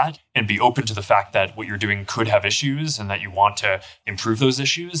of that and be open to the fact that what you're doing could have issues and that you want to improve those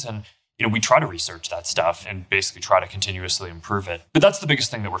issues. And, we try to research that stuff and basically try to continuously improve it. But that's the biggest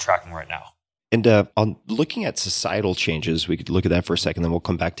thing that we're tracking right now. And on looking at societal changes, we could look at that for a second, then we'll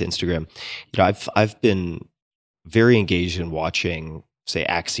come back to Instagram. I've been very engaged in watching, say,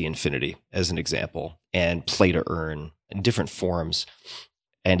 Axie Infinity as an example, and Play to Earn in different forms.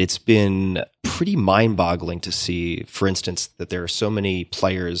 And it's been pretty mind-boggling to see, for instance, that there are so many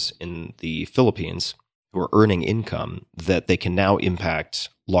players in the Philippines who are earning income that they can now impact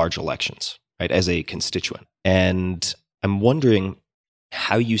large elections, right, as a constituent. And I'm wondering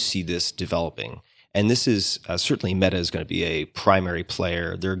how you see this developing. And this is certainly Meta is going to be a primary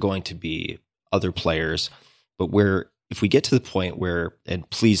player. There are going to be other players, but if we get to the point where, and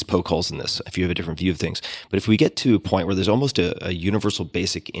please poke holes in this if you have a different view of things, but if we get to a point where there's almost a universal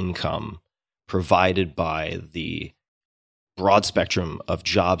basic income provided by the broad spectrum of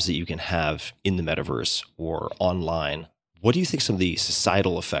jobs that you can have in the metaverse or online, what do you think some of the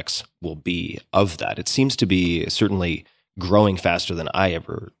societal effects will be of that? It seems to be certainly growing faster than I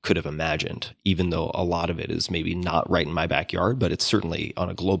ever could have imagined, even though a lot of it is maybe not right in my backyard, but it's certainly on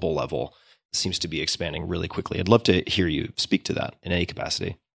a global level seems to be expanding really quickly. I'd love to hear you speak to that in any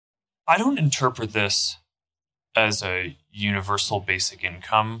capacity. I don't interpret this as a universal basic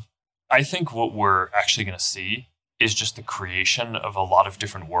income. I think what we're actually going to see is just the creation of a lot of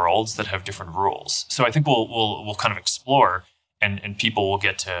different worlds that have different rules. So I think we'll kind of explore, and people will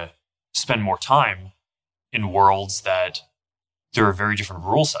get to spend more time in worlds that there are very different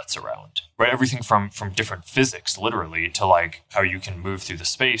rule sets around, right? Everything from different physics, literally, to like how you can move through the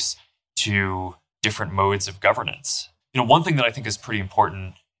space, to different modes of governance. One thing that I think is pretty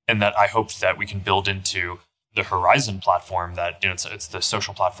important, and that I hope that we can build into the Horizon platform, that it's the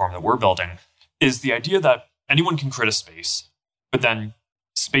social platform that we're building, is the idea that anyone can create a space, but then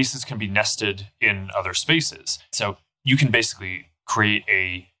spaces can be nested in other spaces. So you can basically create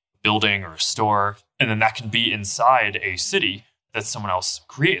a building or a store, and then that can be inside a city that someone else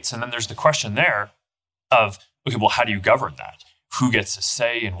creates. And then there's the question there of, okay, well, how do you govern that? Who gets a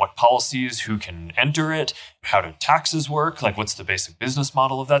say in what policies? Who can enter it? How do taxes work? Like, what's the basic business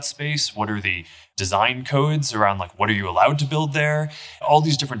model of that space? What are the design codes around, like, what are you allowed to build there? All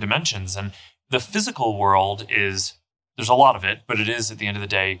these different dimensions. And the physical world there's a lot of it, but it is, at the end of the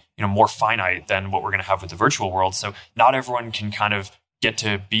day, more finite than what we're going to have with the virtual world. So not everyone can kind of get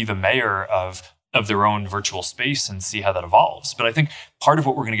to be the mayor of their own virtual space and see how that evolves. But I think part of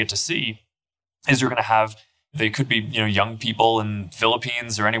what we're going to get to see is you're going to have, they could be, young people in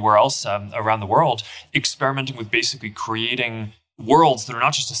Philippines or anywhere else around the world experimenting with basically creating worlds that are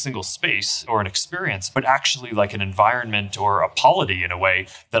not just a single space or an experience, but actually like an environment or a polity in a way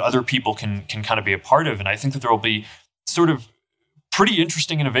that other people can kind of be a part of. And I think that there will be sort of pretty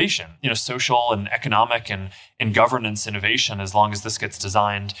interesting innovation, social and economic and governance innovation, as long as this gets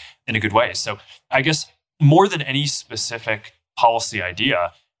designed in a good way. So I guess more than any specific policy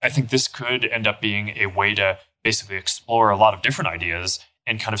idea, I think this could end up being a way to basically explore a lot of different ideas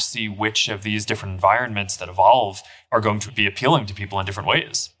and kind of see which of these different environments that evolve are going to be appealing to people in different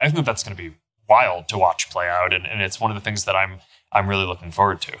ways. I think that's going to be wild to watch play out, and it's one of the things that I'm really looking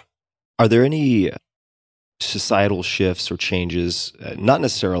forward to. Are there any societal shifts or changes, not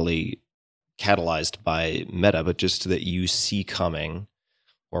necessarily catalyzed by Meta, but just that you see coming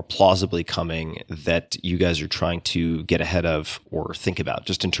or plausibly coming that you guys are trying to get ahead of or think about,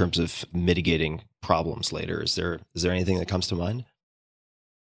 just in terms of mitigating problems later? Is there anything that comes to mind?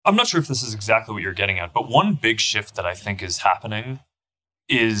 I'm not sure if this is exactly what you're getting at, but one big shift that I think is happening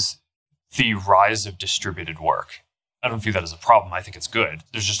is the rise of distributed work. I don't view that as a problem. I think it's good.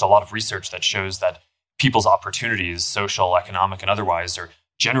 There's just a lot of research that shows that people's opportunities, social, economic, and otherwise, are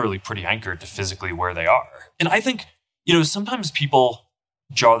generally pretty anchored to physically where they are. And I think, sometimes people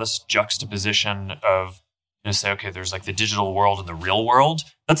draw this juxtaposition of, say, okay, there's like the digital world and the real world.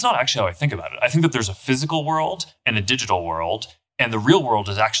 That's not actually how I think about it. I think that there's a physical world and a digital world, and the real world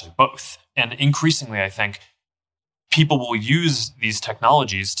is actually both. And increasingly, I think people will use these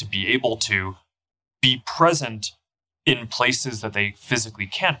technologies to be able to be present in places that they physically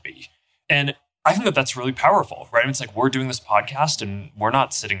can't be. And I think that that's really powerful, right? It's like we're doing this podcast and we're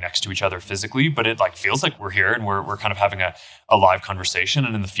not sitting next to each other physically, but it like feels like we're here and we're kind of having a live conversation.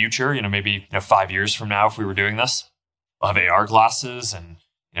 And in the future, maybe 5 years from now, if we were doing this, we'll have AR glasses and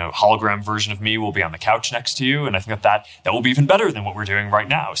hologram version of me will be on the couch next to you. And I think that will be even better than what we're doing right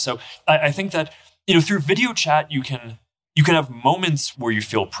now. So I think that through video chat, you can have moments where you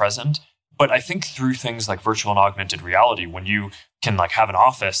feel present. But I think through things like virtual and augmented reality, when you can like have an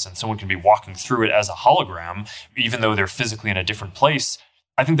office and someone can be walking through it as a hologram, even though they're physically in a different place,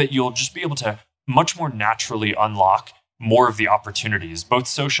 I think that you'll just be able to much more naturally unlock more of the opportunities, both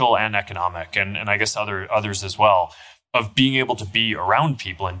social and economic, and I guess others as well, of being able to be around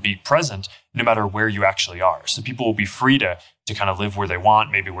people and be present no matter where you actually are. So people will be free to kind of live where they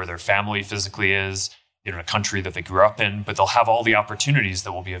want, maybe where their family physically is, in a country that they grew up in, but they'll have all the opportunities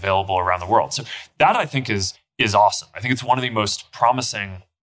that will be available around the world. So that, I think, is awesome. I think it's one of the most promising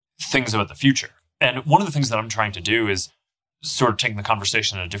things about the future. And one of the things that I'm trying to do is sort of taking the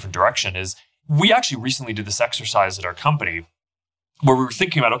conversation in a different direction is we actually recently did this exercise at our company where we were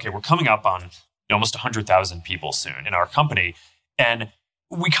thinking about, okay, we're coming up on almost 100,000 people soon in our company. And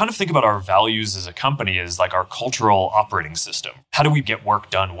we kind of think about our values as a company as like our cultural operating system. How do we get work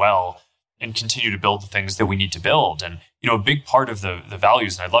done well and continue to build the things that we need to build? And, a big part of the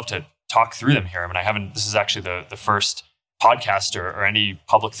values, and I'd love to talk through them here. This is actually the first podcast or any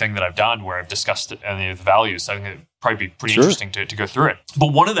public thing that I've done where I've discussed any of the values. So I think it'd probably be pretty interesting to go through it.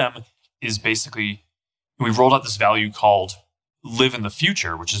 But one of them is basically, we've rolled out this value called live in the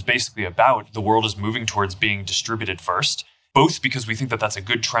future, which is basically about the world is moving towards being distributed first, both because we think that that's a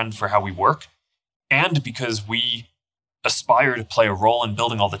good trend for how we work and because we aspire to play a role in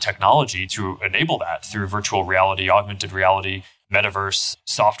building all the technology to enable that through virtual reality, augmented reality, metaverse,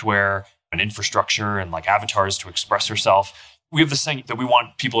 software, and infrastructure, and like avatars to express yourself. We have this saying that we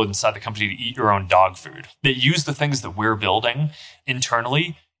want people inside the company to eat your own dog food, that use the things that we're building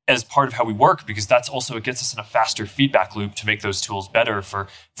internally as part of how we work, because that's also, it gets us in a faster feedback loop to make those tools better for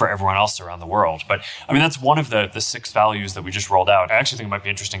everyone else around the world. But that's one of the 6 values that we just rolled out. I actually think it might be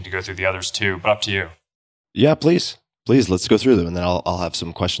interesting to go through the others too, but up to you. Yeah, please, let's go through them, and then I'll have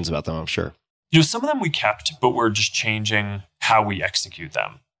some questions about them, I'm sure. Some of them we kept, but we're just changing how we execute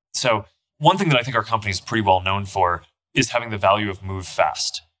them. So one thing that I think our company is pretty well known for is having the value of move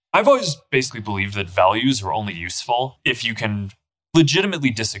fast. I've always basically believed that values are only useful if you can legitimately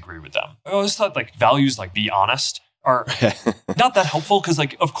disagree with them. I always thought like values like be honest are not that helpful because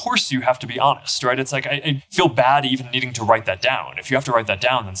like, of course you have to be honest, right? It's like, I feel bad even needing to write that down. If you have to write that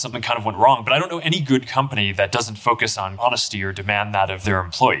down, then something kind of went wrong. But I don't know any good company that doesn't focus on honesty or demand that of their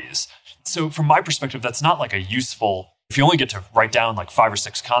employees. So from my perspective, that's not like a useful, if you only get to write down like 5 or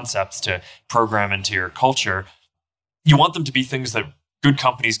 6 concepts to program into your culture, you want them to be things that good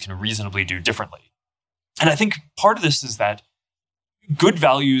companies can reasonably do differently. And I think part of this is that good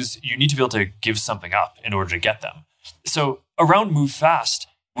values, you need to be able to give something up in order to get them. So around move fast,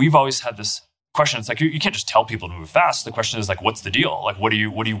 we've always had this question. It's like, you can't just tell people to move fast. The question is like, what's the deal? Like, what are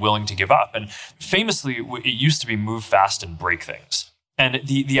you willing to give up? And famously, it used to be move fast and break things. And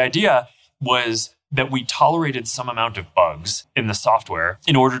the idea was that we tolerated some amount of bugs in the software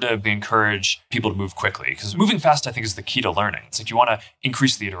in order to encourage people to move quickly. Because moving fast, I think, is the key to learning. It's like you want to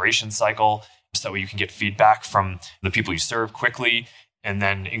increase the iteration cycle so that way you can get feedback from the people you serve quickly and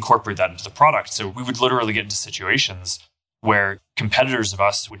then incorporate that into the product. So we would literally get into situations where competitors of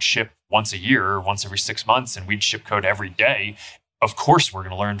us would ship once a year or once every 6 months, and we'd ship code every day. Of course, we're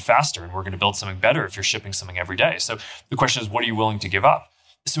going to learn faster and we're going to build something better if you're shipping something every day. So the question is, what are you willing to give up?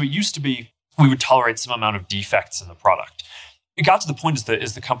 So it used to be we would tolerate some amount of defects in the product. It got to the point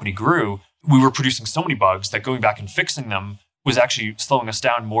as the company grew, we were producing so many bugs that going back and fixing them was actually slowing us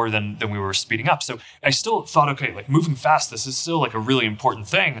down more than we were speeding up. So I still thought, okay, like moving fast, this is still like a really important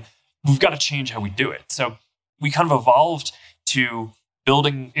thing. We've got to change how we do it. So we kind of evolved to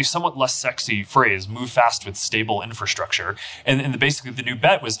building a somewhat less sexy phrase, move fast with stable infrastructure. And basically the new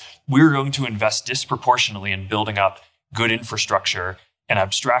bet was we're going to invest disproportionately in building up good infrastructure and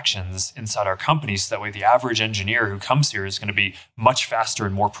abstractions inside our company, so that way the average engineer who comes here is going to be much faster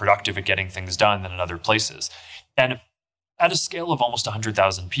and more productive at getting things done than in other places. And at a scale of almost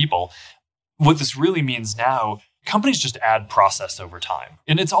 100,000 people, what this really means now, companies just add process over time.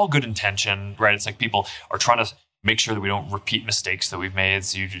 And it's all good intention, right? It's like people are trying to make sure that we don't repeat mistakes that we've made.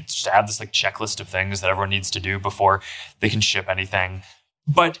 So you just add this like checklist of things that everyone needs to do before they can ship anything.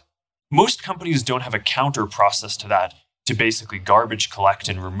 But most companies don't have a counter process to that to basically garbage collect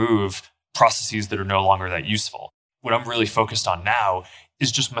and remove processes that are no longer that useful. What I'm really focused on now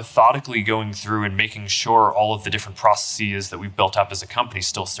is just methodically going through and making sure all of the different processes that we've built up as a company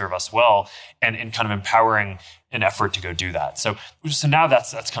still serve us well, and kind of empowering an effort to go do that. So now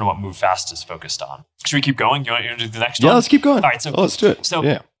that's kind of what Move Fast is focused on. Should we keep going? You want to do the next one? Yeah, let's keep going. All right, so let's do it. So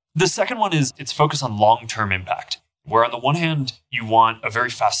yeah. The second one is it's focused on long-term impact, where on the one hand, you want a very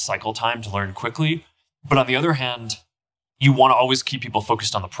fast cycle time to learn quickly, but on the other hand, you want to always keep people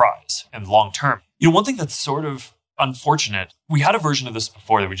focused on the prize and long term. One thing that's sort of unfortunate, we had a version of this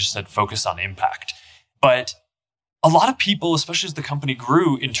before that we just said focus on impact. But a lot of people, especially as the company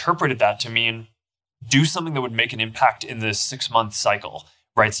grew, interpreted that to mean do something that would make an impact in this 6-month cycle,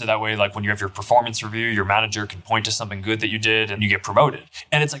 right? So that way, like when you have your performance review, your manager can point to something good that you did and you get promoted.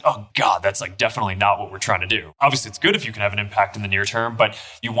 And it's like, oh God, that's like definitely not what we're trying to do. Obviously, it's good if you can have an impact in the near term, but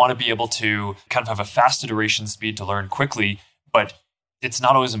you want to be able to kind of have a fast iteration speed to learn quickly. But it's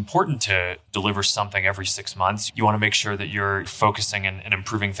not always important to deliver something every 6 months. You want to make sure that you're focusing and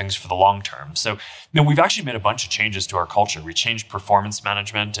improving things for the long term. So we've actually made a bunch of changes to our culture. We changed performance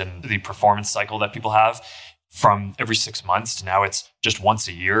management and the performance cycle that people have from every 6 months to now it's just once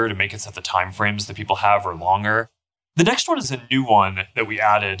a year to make it so that the timeframes that people have are longer. The next one is a new one that we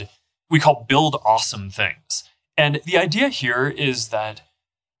added. We call Build Awesome Things. And the idea here is that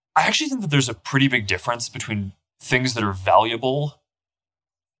I actually think that there's a pretty big difference between things that are valuable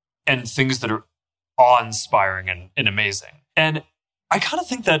and things that are awe-inspiring and amazing. And I kind of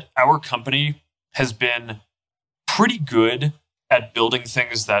think that our company has been pretty good at building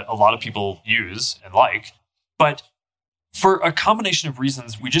things that a lot of people use and like. But for a combination of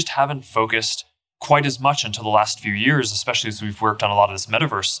reasons, we just haven't focused quite as much until the last few years, especially as we've worked on a lot of this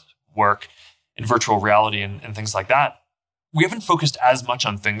metaverse work in virtual reality and things like that. We haven't focused as much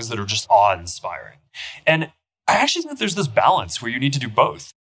on things that are just awe-inspiring. And I actually think there's this balance where you need to do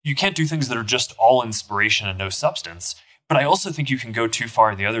both. You can't do things that are just all inspiration and no substance. But I also think you can go too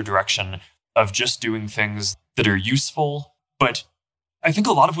far in the other direction of just doing things that are useful. But I think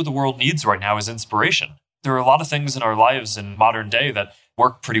a lot of what the world needs right now is inspiration. There are a lot of things in our lives in modern day that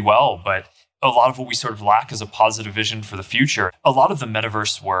work pretty well, but a lot of what we sort of lack is a positive vision for the future. A lot of the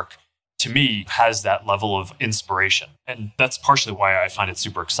metaverse work, to me, has that level of inspiration. And that's partially why I find it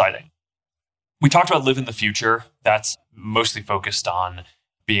super exciting. We talked about live in the future. That's mostly focused on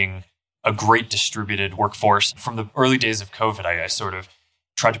being a great distributed workforce. From the early days of COVID, I sort of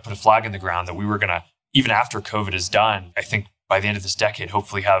tried to put a flag in the ground that we were going to, even after COVID is done, I think by the end of this decade,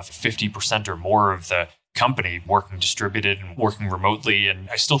 hopefully have 50% or more of the company working distributed and working remotely. And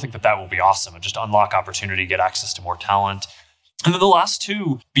I still think that that will be awesome and just unlock opportunity, get access to more talent. And then the last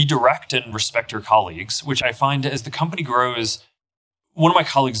two, be direct and respect your colleagues, which I find as the company grows, one of my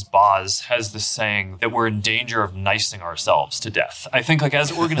colleagues, Boz, has this saying that we're in danger of nicing ourselves to death. I think like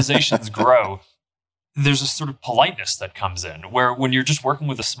as organizations grow, there's a sort of politeness that comes in where when you're just working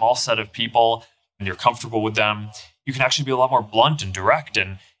with a small set of people and you're comfortable with them, you can actually be a lot more blunt and direct.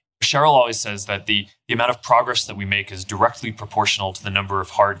 And Cheryl always says that the amount of progress that we make is directly proportional to the number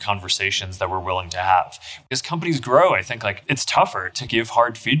of hard conversations that we're willing to have. As companies grow, I think like it's tougher to give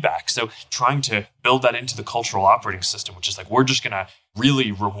hard feedback. So trying to build that into the cultural operating system, which is like we're just going to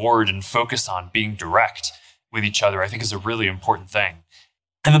really reward and focus on being direct with each other, I think is a really important thing.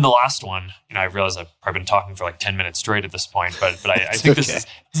 And then the last one, I realize I've probably been talking for like 10 minutes straight at this point, but I think okay. this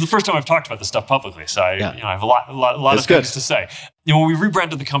is the first time I've talked about this stuff publicly. So I have a lot That's of good. things to say. When we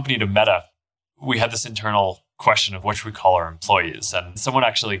rebranded the company to Meta, we had this internal question of what should we call our employees. And someone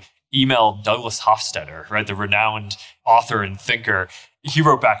actually emailed Douglas Hofstadter, right, the renowned author and thinker. He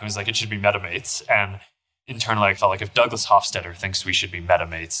wrote back and was like, it should be Metamates. And internally, I felt like if Douglas Hofstadter thinks we should be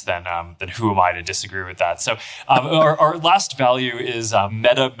Metamates, then who am I to disagree with that? So our last value is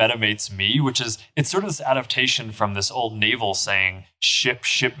Metamates me, which is, it's sort of this adaptation from this old naval saying,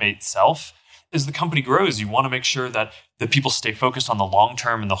 shipmate self. As the company grows, you want to make sure that the people stay focused on the long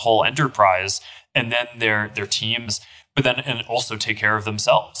term and the whole enterprise, and then their teams, but then and also take care of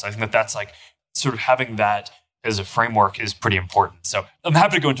themselves. I think that that's like sort of having that as a framework is pretty important. So I'm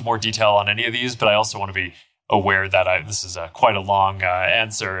happy to go into more detail on any of these, but I also want to be aware that this is quite a long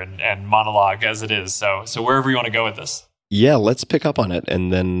answer and monologue as it is. So wherever you want to go with this. Yeah, let's pick up on it.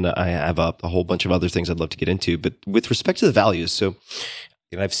 And then I have a whole bunch of other things I'd love to get into. But with respect to the values, so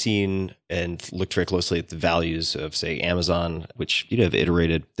I've seen and looked very closely at the values of, say, Amazon, which have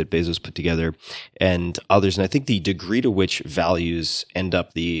iterated, that Bezos put together, and others. And I think the degree to which values end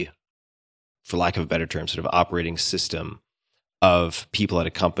up the, for lack of a better term, sort of operating system of people at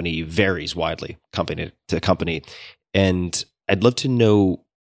a company varies widely, company to company. And I'd love to know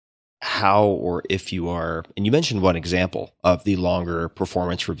how, or if you are, and you mentioned one example of the longer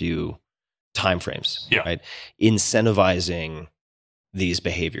performance review timeframes, right? Incentivizing these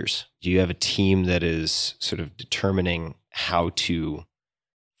behaviors. Do you have a team that is sort of determining how to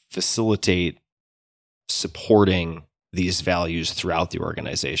facilitate supporting these values throughout the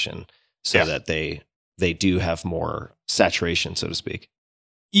organization so that they do have more saturation, so to speak?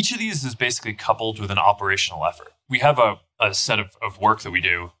 Each of these is basically coupled with an operational effort. We have a set of work that we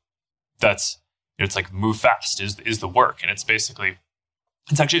do that's, it's like move fast is the work. And it's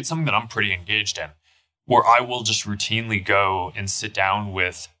something that I'm pretty engaged in, where I will just routinely go and sit down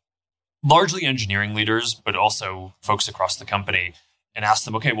with largely engineering leaders, but also folks across the company and ask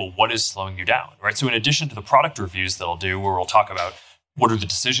them, okay, well, what is slowing you down, right? So in addition to the product reviews that I'll do, where we'll talk about what are the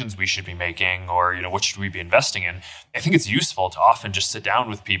decisions we should be making, or what should we be investing in, I think it's useful to often just sit down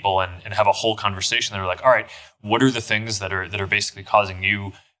with people and have a whole conversation. They're like, all right, what are the things that are basically causing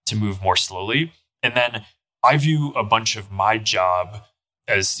you to move more slowly? And then I view a bunch of my job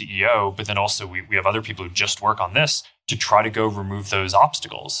as CEO, but then also we have other people who just work on this to try to go remove those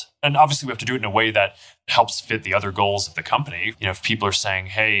obstacles. And obviously we have to do it in a way that helps fit the other goals of the company. If people are saying,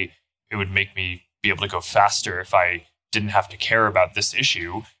 hey, it would make me be able to go faster if I didn't have to care about this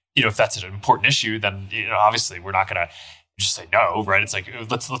issue, if that's an important issue, then obviously we're not going to just say no, right? It's like,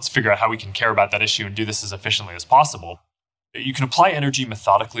 let's figure out how we can care about that issue and do this as efficiently as possible. you can apply energy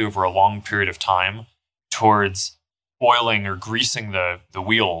methodically over a long period of time towards oiling or greasing the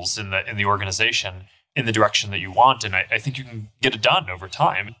wheels in the organization in the direction that you want. And I think you can get it done over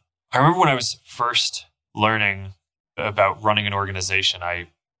time. I remember when I was first learning about running an organization, I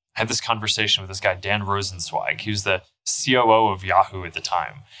had this conversation with this guy, Dan Rosenzweig. He was the COO of Yahoo at the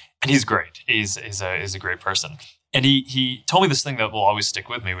time. And he's great. He's a great person. And he told me this thing that will always stick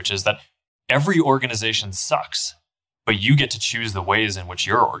with me, which is that every organization sucks, but you get to choose the ways in which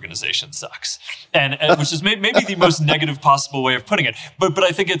your organization sucks. And which is maybe the most negative possible way of putting it. But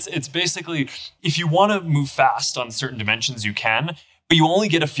I think it's basically, if you want to move fast on certain dimensions, you can. But you only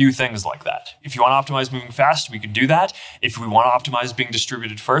get a few things like that. If you want to optimize moving fast, we can do that. If we want to optimize being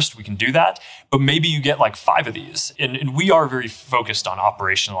distributed first, we can do that. But maybe you get like 5 of these. And we are very focused on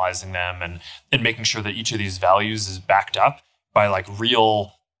operationalizing them and making sure that each of these values is backed up by like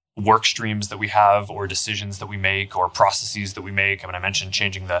real work streams that we have or decisions that we make or processes that we make. I mean, I mentioned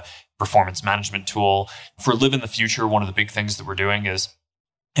changing the performance management tool. For Live in the Future, one of the big things that we're doing is,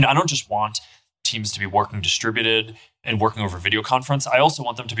 I don't just want teams to be working distributed and working over video conference. I also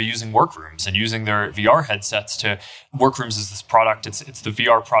want them to be using Workrooms and using their VR headsets to Workrooms is this product. It's the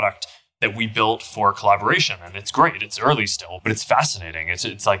VR product that we built for collaboration. And it's great. It's early still, but it's fascinating.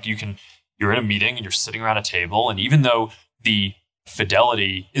 It's like you're in a meeting and you're sitting around a table. And even though the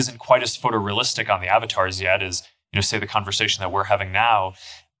fidelity isn't quite as photorealistic on the avatars yet as, say the conversation that we're having now,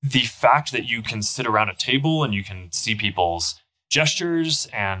 the fact that you can sit around a table and you can see people's gestures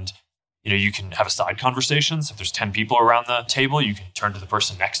and you can have a side conversation. So if there's 10 people around the table, you can turn to the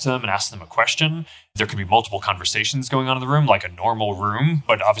person next to them and ask them a question. There could be multiple conversations going on in the room, like a normal room,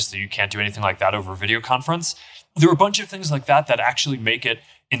 but obviously you can't do anything like that over a video conference. There are a bunch of things like that that actually make it,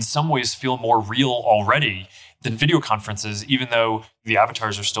 in some ways, feel more real already than video conferences, even though the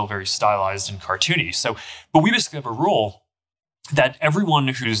avatars are still very stylized and cartoony. But we basically have a rule that everyone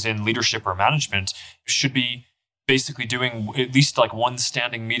who's in leadership or management should be basically doing at least like one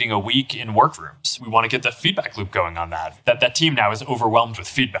standing meeting a week in Workrooms. We want to get the feedback loop going on that. That team now is overwhelmed with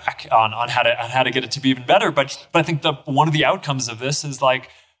feedback on how to get it to be even better. But I think one of the outcomes of this is like,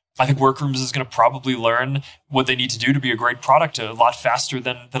 I think Workrooms is going to probably learn what they need to do to be a great product a lot faster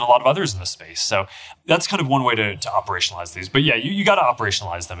than a lot of others in the space. So that's kind of one way to operationalize these. But yeah, you got to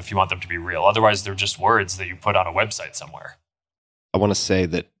operationalize them if you want them to be real. Otherwise, they're just words that you put on a website somewhere. I want to say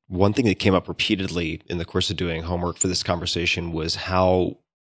that one thing that came up repeatedly in the course of doing homework for this conversation was how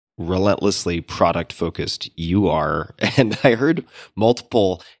relentlessly product focused you are. And I heard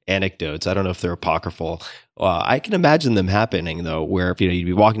multiple anecdotes. I don't know if they're apocryphal. I can imagine them happening though, where you'd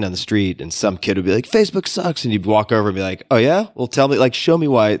be walking down the street and some kid would be like, Facebook sucks. And you'd walk over and be like, oh yeah? Well, tell me, like, show me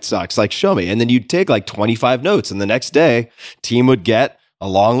why it sucks. Like, show me. And then you'd take like 25 notes. And the next day, team would get a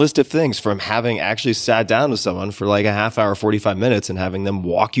long list of things from having actually sat down with someone for like a half hour, 45 minutes and having them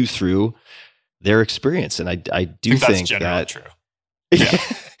walk you through their experience. And I do think that's generally that true.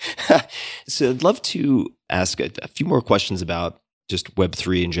 Yeah. So I'd love to ask a few more questions about just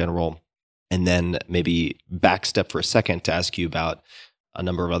Web3 in general, and then maybe backstep for a second to ask you about a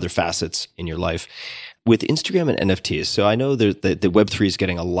number of other facets in your life. With Instagram and NFTs, so I know that Web3 is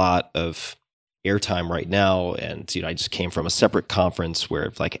getting a lot of airtime right now, and I just came from a separate conference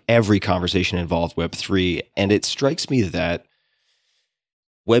where like every conversation involved Web3, and it strikes me that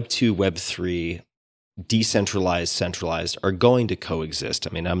Web2, Web3, decentralized, centralized are going to coexist.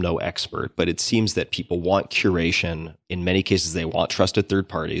 I mean, I'm no expert, but it seems that people want curation. In many cases, they want trusted third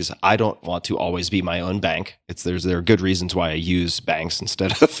parties. I don't want to always be my own bank. There are good reasons why I use banks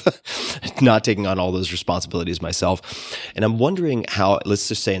instead of not taking on all those responsibilities myself. And I'm wondering how, let's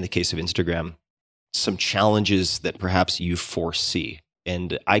just say in the case of Instagram, some challenges that perhaps you foresee.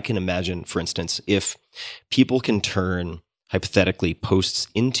 And I can imagine, for instance, if people can turn, hypothetically, posts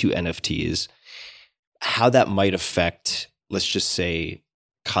into NFTs, how that might affect, let's just say,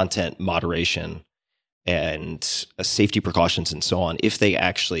 content moderation and safety precautions and so on, if they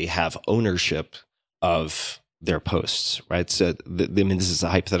actually have ownership of their posts, right? So, this is a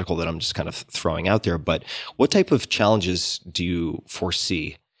hypothetical that I'm just kind of throwing out there, but what type of challenges do you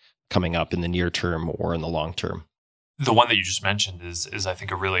foresee coming up in the near term or in the long term? The one that you just mentioned is I think,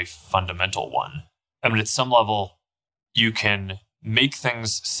 a really fundamental one. I mean, at some level, you can make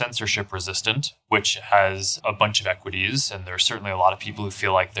things censorship resistant, which has a bunch of equities. And there are certainly a lot of people who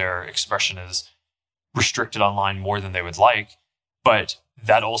feel like their expression is restricted online more than they would like. But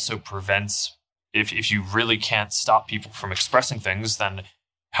that also prevents, if you really can't stop people from expressing things, then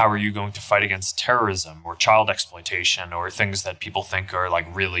how are you going to fight against terrorism or child exploitation or things that people think are like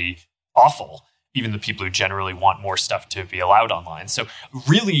really awful? Even the people who generally want more stuff to be allowed online. So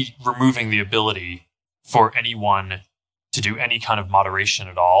really removing the ability for anyone to do any kind of moderation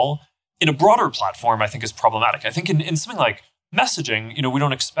at all in a broader platform, I think is problematic. I think in something like messaging, we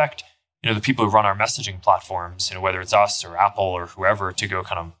don't expect, the people who run our messaging platforms, whether it's us or Apple or whoever, to go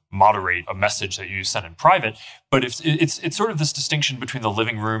kind of moderate a message that you send in private. But if it's sort of this distinction between the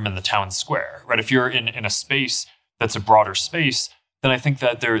living room and the town square, right? If you're in a space that's a broader space, then I think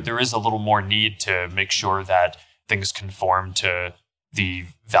that there is a little more need to make sure that things conform to the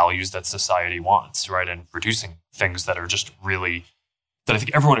values that society wants, right? And reducing things that are just really, that I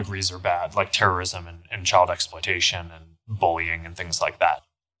think everyone agrees are bad, like terrorism and child exploitation and bullying and things like that.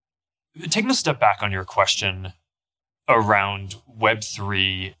 Taking a step back on your question around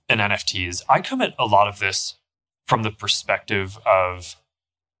Web3 and NFTs, I come at a lot of this from the perspective of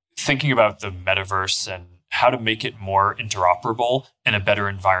thinking about the metaverse and how to make it more interoperable and a better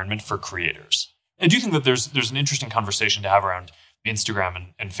environment for creators. I do think that there's an interesting conversation to have around Instagram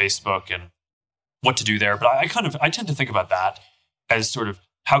and Facebook and what to do there. But I tend to think about that as sort of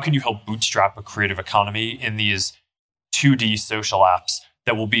how can you help bootstrap a creative economy in these 2D social apps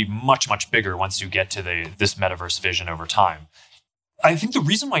that will be much, much bigger once you get to this metaverse vision over time. I think the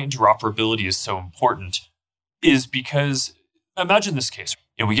reason why interoperability is so important is because imagine this case.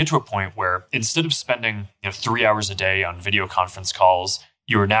 We get to a point where instead of spending 3 hours a day on video conference calls,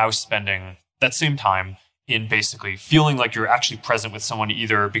 you are now spending that same time in basically feeling like you're actually present with someone,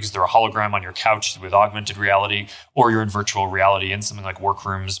 either because they're a hologram on your couch with augmented reality, or you're in virtual reality in something like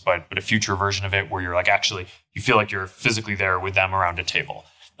Workrooms, but a future version of it where you're like actually, you feel like you're physically there with them around a table.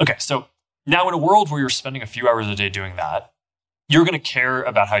 Okay, so now in a world where you're spending a few hours a day doing that, you're going to care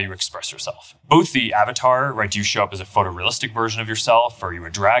about how you express yourself. Both the avatar, right? Do you show up as a photorealistic version of yourself? Are you a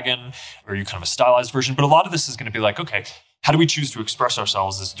dragon? Or are you kind of a stylized version? But a lot of this is going to be like, okay, how do we choose to express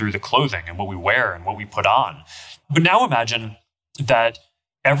ourselves is through the clothing and what we wear and what we put on. But now imagine that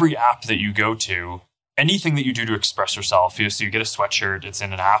every app that you go to, anything that you do to express yourself, so you get a sweatshirt, it's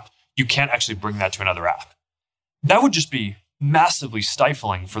in an app, you can't actually bring that to another app. That would just be massively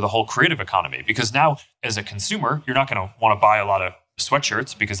stifling for the whole creative economy, because now as a consumer, you're not going to want to buy a lot of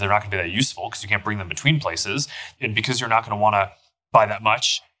sweatshirts because they're not going to be that useful because you can't bring them between places. And because you're not going to want to buy that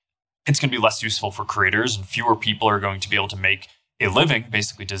much, it's going to be less useful for creators, and fewer people are going to be able to make a living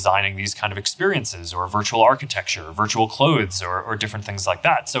basically designing these kind of experiences or virtual architecture, or virtual clothes, or different things like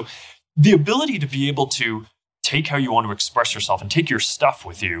that. So the ability to be able to take how you want to express yourself and take your stuff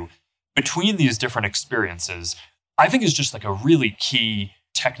with you between these different experiences, I think is just like a really key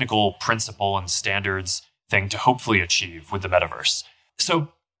technical principle and standards thing to hopefully achieve with the metaverse. So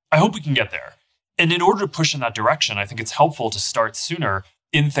I hope we can get there. And in order to push in that direction, I think it's helpful to start sooner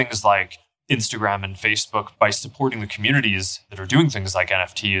in things like Instagram and Facebook by supporting the communities that are doing things like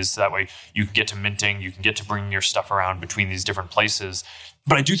NFTs. So that way you can get to minting, you can get to bringing your stuff around between these different places.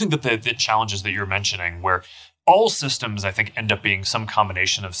 But I do think that the challenges that you're mentioning, where all systems, I think, end up being some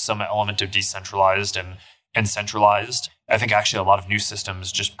combination of some element of decentralized and centralized. I think actually a lot of new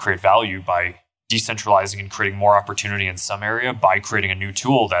systems just create value by decentralizing and creating more opportunity in some area by creating a new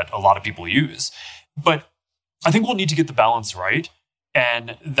tool that a lot of people use. But I think we'll need to get the balance right.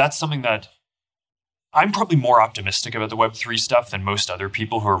 And that's something that I'm probably more optimistic about the Web3 stuff than most other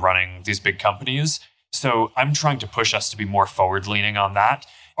people who are running these big companies. So I'm trying to push us to be more forward-leaning on that.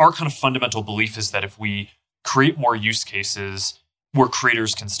 Our kind of fundamental belief is that if we create more use cases where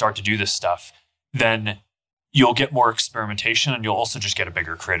creators can start to do this stuff, then you'll get more experimentation, and you'll also just get a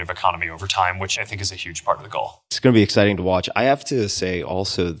bigger creative economy over time, which I think is a huge part of the goal. It's going to be exciting to watch. I have to say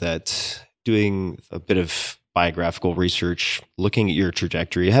also that doing a bit of biographical research, looking at your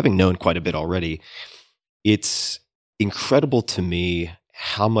trajectory, having known quite a bit already, it's incredible to me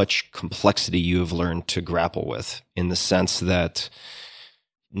how much complexity you have learned to grapple with, in the sense that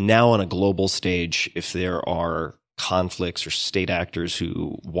now on a global stage, if there are conflicts or state actors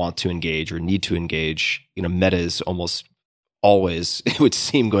who want to engage or need to engage, Meta is almost always, it would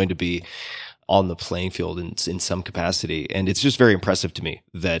seem, going to be on the playing field in some capacity. And it's just very impressive to me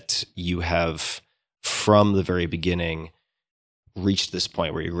that you have, from the very beginning, reached this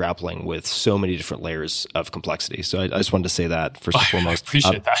point where you're grappling with so many different layers of complexity. So I just wanted to say that first and foremost. I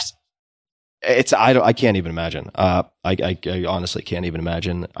appreciate that. I can't even imagine. I honestly can't even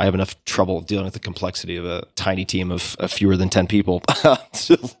imagine. I have enough trouble dealing with the complexity of a tiny team of fewer than 10 people,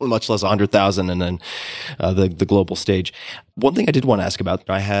 much less 100,000, and then the global stage. One thing I did want to ask about,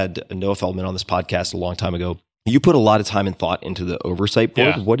 I had Noah Feldman on this podcast a long time ago. You put a lot of time and thought into the oversight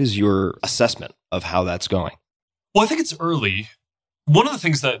board. Yeah. What is your assessment of how that's going? Well, I think it's early. One of the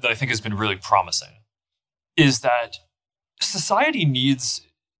things that I think has been really promising is that society needs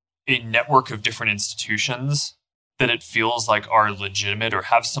a network of different institutions that it feels like are legitimate or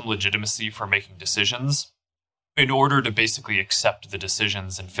have some legitimacy for making decisions. in order to basically accept the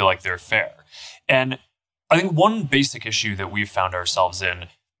decisions and feel like they're fair. And I think one basic issue that we've found ourselves in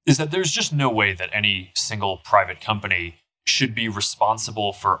is that there's just no way that any single private company should be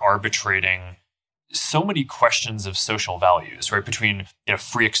responsible for arbitrating so many questions of social values, right? Between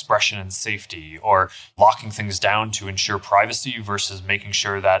free expression and safety, or locking things down to ensure privacy versus making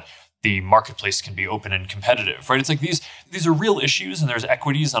sure that the marketplace can be open and competitive, right? It's like these are real issues, and there's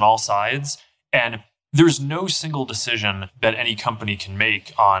equities on all sides, and there's no single decision that any company can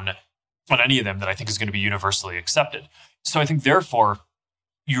make on any of them that I think is going to be universally accepted. So I think, therefore,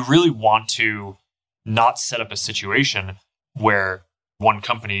 you really want to not set up a situation where one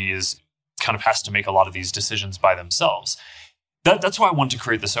company kind of has to make a lot of these decisions by themselves. That's why I wanted to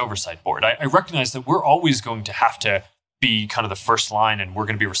create this oversight board. I recognize that we're always going to have to be kind of the first line, and we're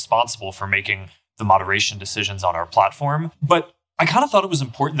going to be responsible for making the moderation decisions on our platform. But I kind of thought it was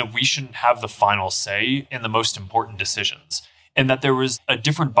important that we shouldn't have the final say in the most important decisions, and that there was a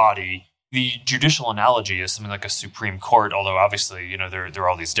different body. The judicial analogy is something like a Supreme Court, although obviously, there are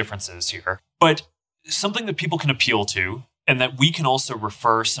all these differences here. But something that people can appeal to, and that we can also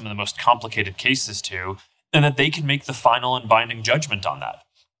refer some of the most complicated cases to, and that they can make the final and binding judgment on that.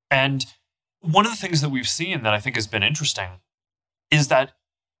 And one of the things that we've seen that I think has been interesting is that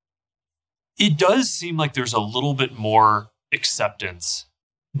it does seem like there's a little bit more acceptance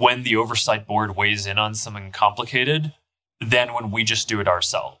when the oversight board weighs in on something complicated than when we just do it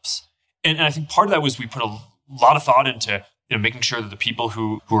ourselves. And I think part of that was we put a lot of thought into making sure that the people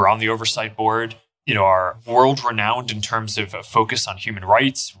who are on the oversight board are world-renowned in terms of a focus on human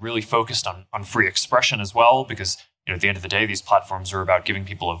rights, really focused on free expression as well, because at the end of the day, these platforms are about giving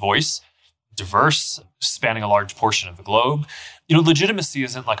people a voice, diverse, spanning a large portion of the globe. Legitimacy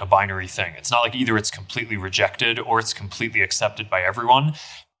isn't like a binary thing. It's not like either it's completely rejected or it's completely accepted by everyone.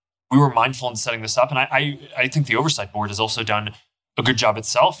 We were mindful in setting this up, and I think the oversight board has also done a good job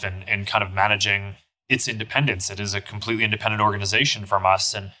itself in kind of managing its independence. It is a completely independent organization from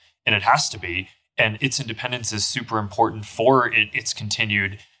us, and it has to be. And its independence is super important for its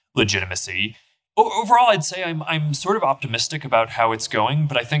continued legitimacy. Overall, I'd say I'm sort of optimistic about how it's going,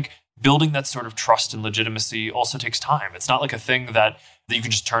 but I think building that sort of trust and legitimacy also takes time. It's not like a thing that you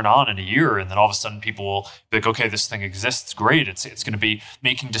can just turn on in a year and then all of a sudden people will be like, okay, this thing exists, great. It's going to be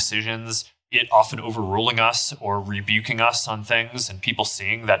making decisions, it often overruling us or rebuking us on things, and people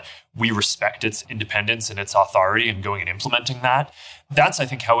seeing that we respect its independence and its authority and going and implementing that. That's, I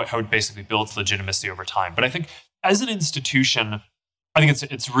think, how it basically builds legitimacy over time. But I think as an institution, I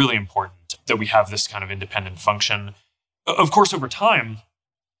think it's really important that we have this kind of independent function. Of course, over time,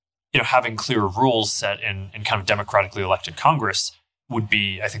 having clearer rules set in kind of democratically elected Congress would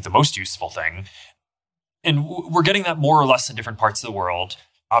be, I think, the most useful thing. And we're getting that more or less in different parts of the world.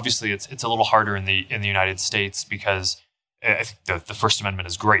 Obviously, it's a little harder in the United States because I think the First Amendment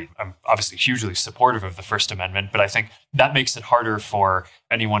is great. I'm obviously hugely supportive of the First Amendment, but I think that makes it harder for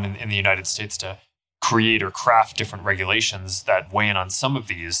anyone in the United States to create or craft different regulations that weigh in on some of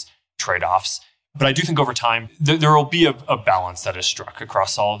these trade-offs. But I do think over time, there will be a balance that is struck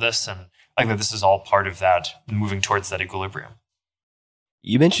across all of this, and I think that this is all part of that, moving towards that equilibrium.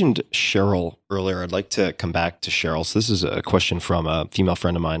 You mentioned Cheryl earlier. I'd like to come back to Cheryl. So this is a question from a female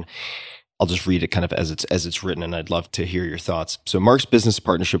friend of mine. I'll just read it kind of as it's written, and I'd love to hear your thoughts. So Mark's business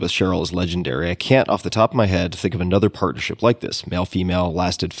partnership with Cheryl is legendary. I can't, off the top of my head, think of another partnership like this. Male-female,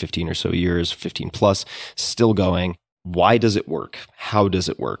 lasted 15 or so years, 15 plus, still going. Why does it work? How does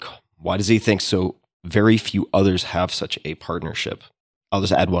it work? Why does he think so very few others have such a partnership? I'll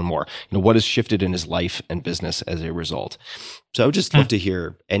just add one more. What has shifted in his life and business as a result? So I would just love to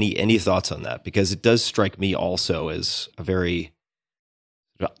hear any thoughts on that, because it does strike me also as a very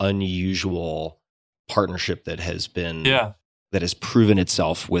unusual partnership that has been that has proven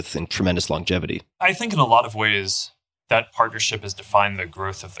itself with tremendous longevity. I think in a lot of ways that partnership has defined the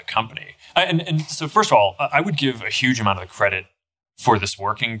growth of the company. And so first of all, I would give a huge amount of the credit for this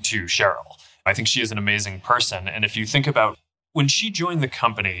working to Cheryl. I think she is an amazing person. And if you think about when she joined the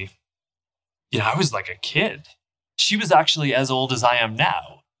company, I was like a kid. She was actually as old as I am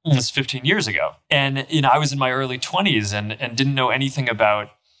now. It was 15 years ago. And, I was in my early 20s and didn't know anything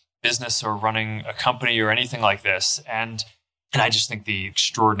about business or running a company or anything like this. And I just think the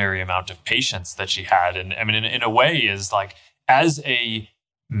extraordinary amount of patience that she had. And I mean, in a way is like, as a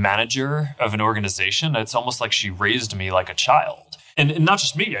manager of an organization, it's almost like she raised me like a child. And not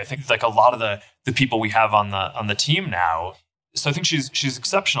just me, I think like a lot of the people we have on the team now. So I think she's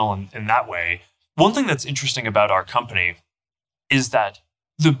exceptional in that way. One thing that's interesting about our company is that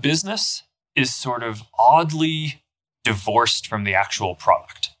the business is sort of oddly divorced from the actual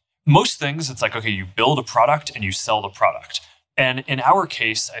product, most things, it's like, okay, you build a product and you sell the product. And in our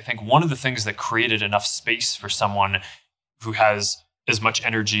case, I think one of the things that created enough space for someone who has as much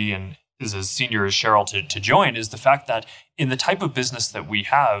energy and is as senior as Cheryl to join is the fact that in the type of business that we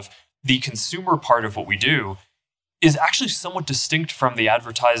have, the consumer part of what we do is actually somewhat distinct from the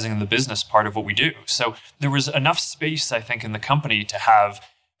advertising and the business part of what we do. So there was enough space, I think, in the company to have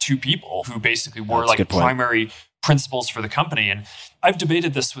two people who basically were like primary principals for the company. And I've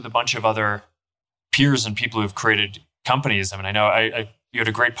debated this with a bunch of other peers and people who've created companies. I mean, I know you had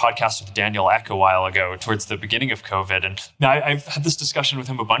a great podcast with Daniel Ek a while ago towards the beginning of COVID. And I've had this discussion with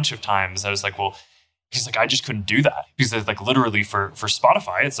him a bunch of times. I was like, well, he's like, I just couldn't do that. Because it's like literally for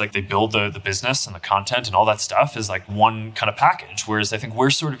Spotify, it's like they build the business and the content and all that stuff is like one kind of package. Whereas I think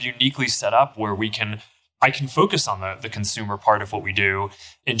we're sort of uniquely set up where I can focus on the consumer part of what we do,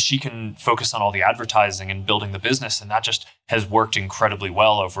 and she can focus on all the advertising and building the business. And that just has worked incredibly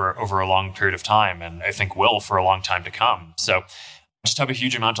well over a long period of time. And I think will for a long time to come. So I just have a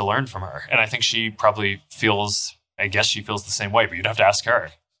huge amount to learn from her. And I think she probably feels the same way, but you'd have to ask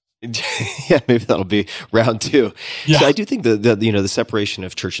her. Yeah, maybe that'll be round two. Yeah. So I do think the separation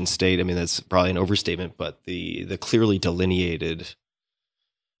of church and state, I mean, that's probably an overstatement, but the clearly delineated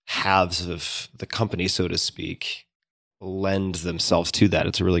halves of the company, so to speak, lend themselves to that.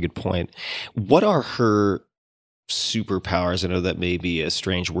 It's a really good point. What are her superpowers? I know that may be a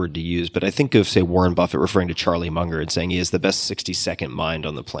strange word to use, but I think of, say, Warren Buffett referring to Charlie Munger and saying he is the best 60-second mind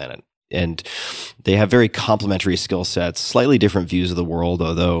on the planet. And they have very complementary skill sets, slightly different views of the world,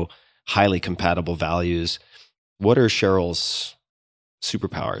 although highly compatible values. What are Cheryl's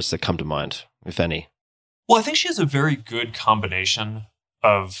superpowers that come to mind, if any? Well, I think she has a very good combination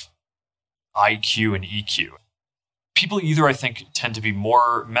of IQ and EQ. People either, I think, tend to be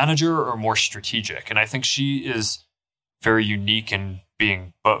more manager or more strategic. And I think she is very unique in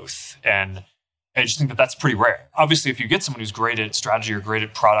being both. And I just think that that's pretty rare. Obviously, if you get someone who's great at strategy or great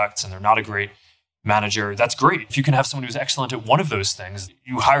at products and they're not a great manager, that's great. If you can have someone who's excellent at one of those things,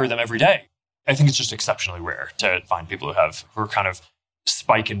 you hire them every day. I think it's just exceptionally rare to find people who are kind of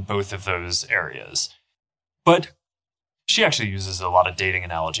spike in both of those areas. But she actually uses a lot of dating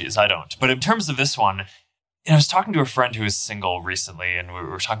analogies. I don't. But in terms of this one, I was talking to a friend who was single recently, and we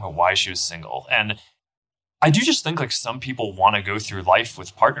were talking about why she was single. And I do just think like some people want to go through life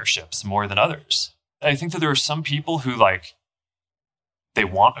with partnerships more than others. I think that there are some people who like, they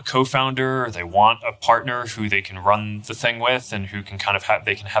want a co-founder, or they want a partner who they can run the thing with and who can kind of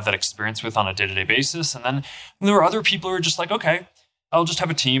they can have that experience with on a day-to-day basis. And then there are other people who are just like, okay, I'll just have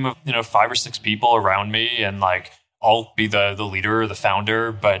a team of, 5 or 6 people around me, and like, I'll be the leader or the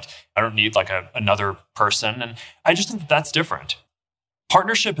founder, but I don't need like another person. And I just think that that's different.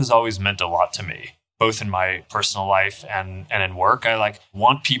 Partnership has always meant a lot to me, both in my personal life and in work. I like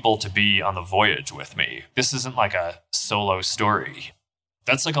want people to be on the voyage with me. This isn't like a solo story.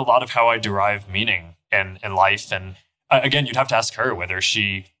 That's like a lot of how I derive meaning in life. And again, you'd have to ask her whether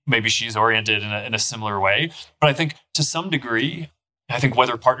maybe she's oriented in a similar way. But I think to some degree, I think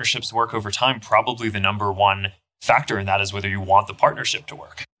whether partnerships work over time, probably the number one factor in that is whether you want the partnership to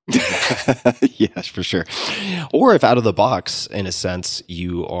work. Yes, for sure. Or if out of the box, in a sense,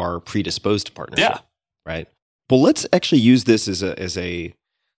 you are predisposed to partnership. Yeah. Right. Well, let's actually use this as a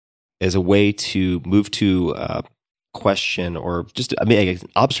way to move to a question, or just an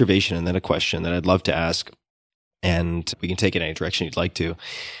observation and then a question that I'd love to ask, and we can take it any direction you'd like to.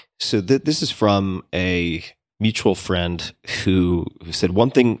 So this is from a mutual friend who said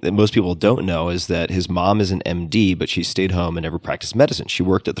one thing that most people don't know is that his mom is an MD, but she stayed home and never practiced medicine. She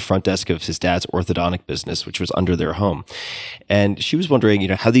worked at the front desk of his dad's orthodontic business, which was under their home. And she was wondering,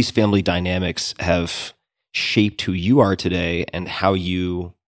 how these family dynamics have shaped who you are today and how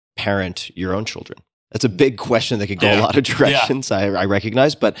you parent your own children. That's a big question that could go a lot of directions, I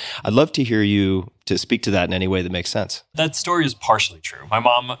recognize, but I'd love to hear you to speak to that in any way that makes sense. That story is partially true. My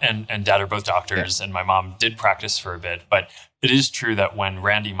mom and dad are both doctors, and my mom did practice for a bit, but it is true that when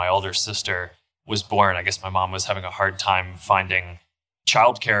Randy, my older sister, was born, I guess my mom was having a hard time finding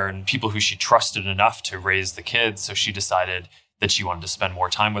childcare and people who she trusted enough to raise the kids, so she decided that she wanted to spend more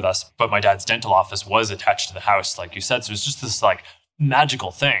time with us. But my dad's dental office was attached to the house, like you said, so it was just this like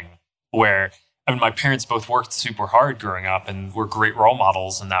magical thing where my parents both worked super hard growing up and were great role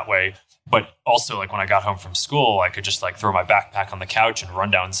models in that way. But also, like when I got home from school, I could just like throw my backpack on the couch and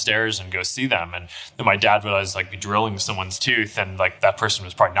run downstairs and go see them. And then my dad would like be drilling someone's tooth, and like that person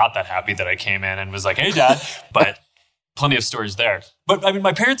was probably not that happy that I came in and was like, "Hey, Dad." But plenty of stories there. But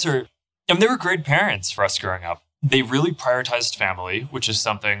my parents they were great parents for us growing up. They really prioritized family, which is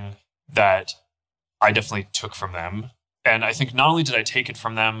something that I definitely took from them. And I think not only did I take it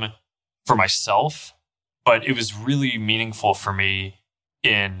from them for myself, but it was really meaningful for me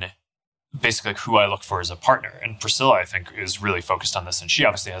in basically like who I look for as a partner. And Priscilla, I think, is really focused on this. And she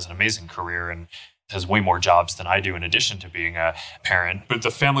obviously has an amazing career and has way more jobs than I do in addition to being a parent. But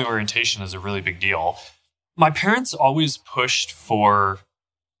the family orientation is a really big deal. My parents always pushed for,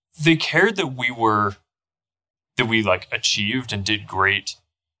 they cared that we like achieved and did great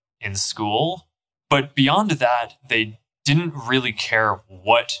in school. But beyond that, they didn't really care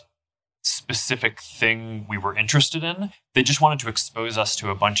what specific thing we were interested in. They just wanted to expose us to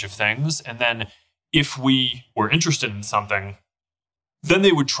a bunch of things. And then if we were interested in something, then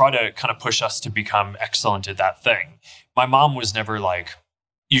they would try to kind of push us to become excellent at that thing. My mom was never like,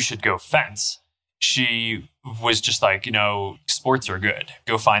 you should go fence. She was just like, sports are good.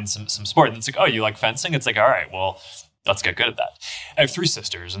 Go find some sport. And it's like, oh, you like fencing? It's like, all right, well, let's get good at that. I have 3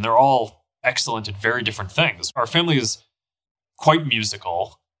 sisters, and they're all excellent at very different things. Our family is quite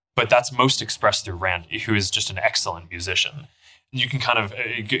musical, but that's most expressed through Randy, who is just an excellent musician. You can kind of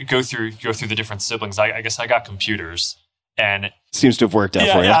go through the different siblings. I guess I got computers, and seems to have worked out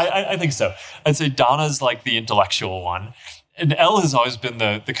for you. Yeah, I think so. I'd say Donna's like the intellectual one, and Elle has always been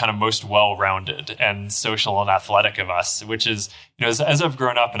the kind of most well-rounded and social and athletic of us. Which is, as I've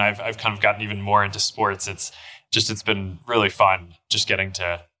grown up and I've kind of gotten even more into sports, it's been really fun just getting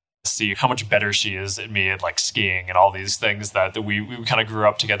to see how much better she is at me at like skiing and all these things that we kind of grew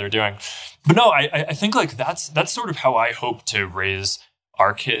up together doing. But no, I think like that's sort of how I hope to raise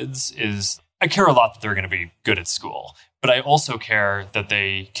our kids. Is I care a lot that they're going to be good at school, but I also care that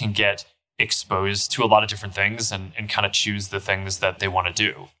they can get exposed to a lot of different things and kind of choose the things that they want to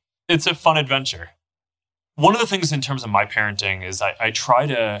do. It's a fun adventure. One of the things in terms of my parenting is I try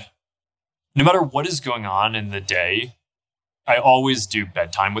to, no matter what is going on in the day, I always do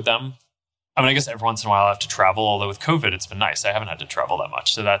bedtime with them. I mean, I guess every once in a while I have to travel, although with COVID, it's been nice. I haven't had to travel that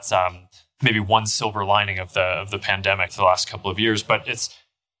much. So that's maybe one silver lining of the pandemic for the last couple of years. But it's,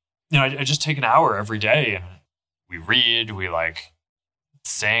 I just take an hour every day and we read, we like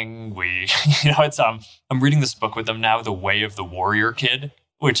sing, it's, I'm reading this book with them now, The Way of the Warrior Kid,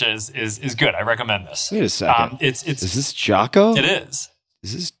 which is good. I recommend this. Wait a second. Is this Jocko? It is.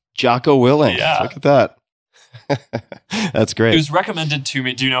 Is this Jocko Willink? Yeah. Look at that. That's great. It was recommended to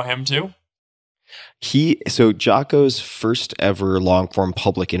me. Do you know him too? So Jocko's first ever long form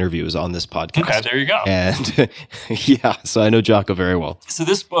public interview is on this podcast. Okay, there you go. And yeah, so I know Jocko very well. So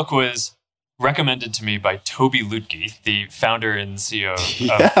this book was recommended to me by Toby Lutke, the founder and CEO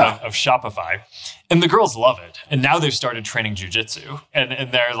of Shopify. And the girls love it. And now they've started training jujitsu.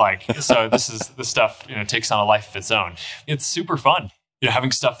 And they're like, so this stuff, takes on a life of its own. It's super fun.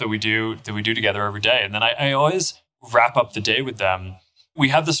 Having stuff that we do together every day. And then I always wrap up the day with them. We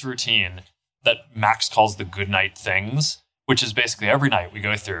have this routine that Max calls the good night things, which is basically every night we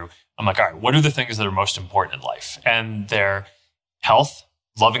go through. I'm like, all right, what are the things that are most important in life? And they're health,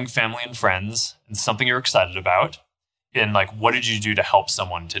 loving family and friends, and something you're excited about. And like, what did you do to help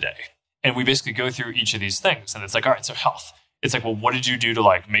someone today? And we basically go through each of these things. And it's like, all right, so health. It's like, well, what did you do to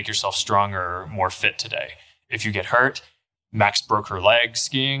like make yourself stronger or more fit today? If you get hurt, Max broke her leg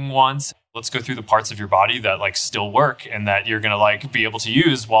skiing once. Let's go through the parts of your body that like still work and that you're going to like be able to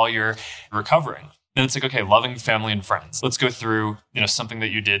use while you're recovering. And it's like, okay, loving family and friends. Let's go through, something that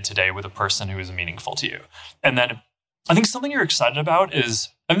you did today with a person who is meaningful to you. And then I think something you're excited about is,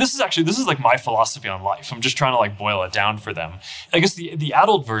 and this is like my philosophy on life. I'm just trying to like boil it down for them. I guess the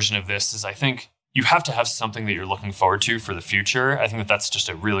adult version of this is I think you have to have something that you're looking forward to for the future. I think that that's just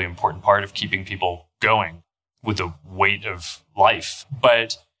a really important part of keeping people going with the weight of life.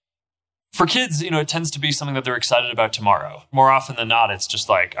 But for kids, it tends to be something that they're excited about tomorrow. More often than not, it's just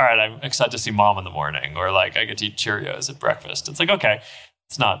like, all right, I'm excited to see mom in the morning, or like I get to eat Cheerios at breakfast. It's like, okay,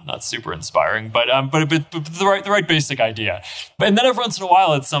 it's not super inspiring, but the right basic idea. And then every once in a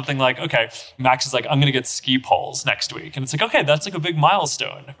while, it's something like, okay, Max is like, I'm going to get ski poles next week. And it's like, okay, that's like a big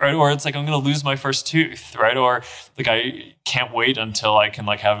milestone, right? Or it's like, I'm going to lose my first tooth, right? Or like, I can't wait until I can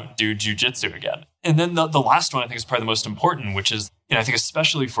like do jujitsu again. And then the last one I think is probably the most important, which is, I think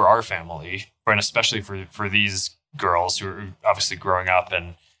especially for our family, and especially for these girls who are obviously growing up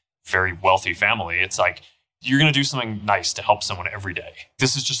in very wealthy family, it's like, you're going to do something nice to help someone every day.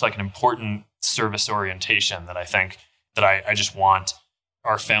 This is just like an important service orientation that I think that I just want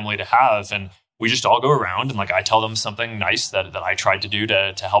our family to have. And we just all go around and like I tell them something nice that I tried to do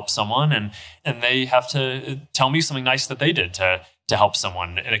to help someone, and they have to tell me something nice that they did to help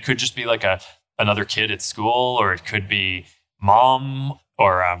someone. And it could just be like another kid at school, or it could be mom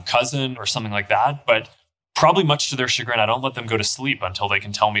or cousin or something like that. But probably much to their chagrin, I don't let them go to sleep until they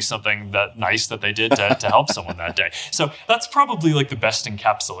can tell me something that nice that they did to help someone that day. So that's probably like the best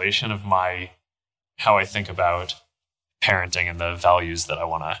encapsulation of how I think about parenting and the values that I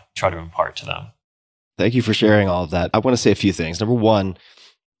want to try to impart to them. Thank you for sharing all of that. I want to say a few things. Number one,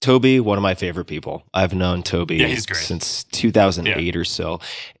 Toby, one of my favorite people. I've known Toby since 2008 or so.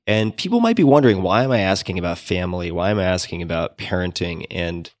 And people might be wondering, why am I asking about family? Why am I asking about parenting?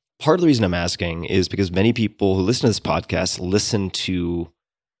 And part of the reason I'm asking is because many people who listen to this podcast listen to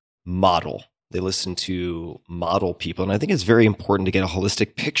model. They listen to model people. And I think it's very important to get a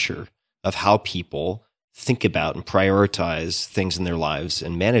holistic picture of how people think about and prioritize things in their lives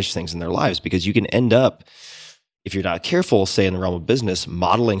and manage things in their lives, because you can end up, if you're not careful, say in the realm of business,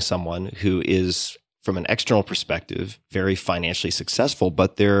 modeling someone who is, from an external perspective, very financially successful,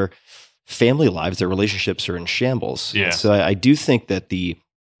 but their family lives, their relationships are in shambles. Yeah. So I do think that the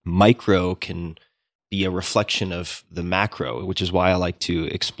micro can be a reflection of the macro, which is why I like to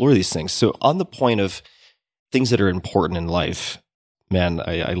explore these things. So on the point of things that are important in life, man,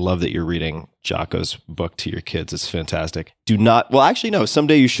 I love that you're reading Jocko's book to your kids. It's fantastic. No,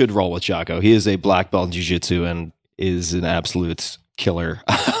 someday you should roll with Jocko. He is a black belt in jiu-jitsu and is an absolute killer.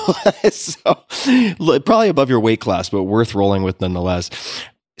 So probably above your weight class, but worth rolling with nonetheless.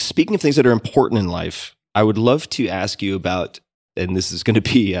 Speaking of things that are important in life, I would love to ask you about, and this is going to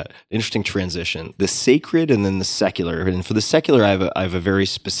be an interesting transition, the sacred and then the secular. And for the secular, I have a very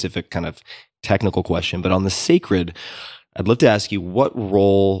specific kind of technical question, but on the sacred, I'd love to ask you what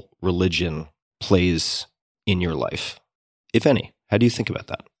role religion plays in your life, if any. How do you think about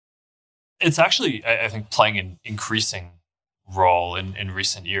that? It's actually, I think, playing an increasing role in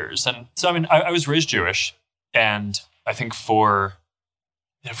recent years. And so, I mean, I was raised Jewish, and I think from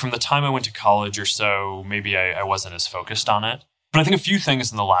the time I went to college or so, maybe I wasn't as focused on it. But I think a few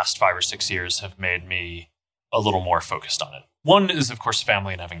things in the last 5 or 6 years have made me a little more focused on it. One is, of course,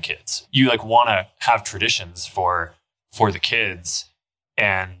 family and having kids. You want to have traditions for the kids.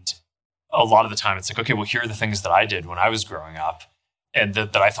 And a lot of the time it's like, okay, well, here are the things that I did when I was growing up and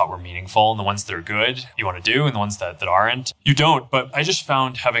that I thought were meaningful, and the ones that are good you want to do, and the ones that aren't, you don't. But I just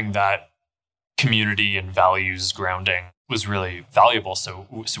found having that community and values grounding was really valuable. So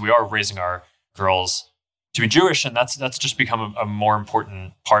we are raising our girls to be Jewish, and that's just become a more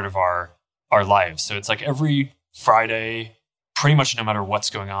important part of our lives. So it's like every Friday, pretty much no matter what's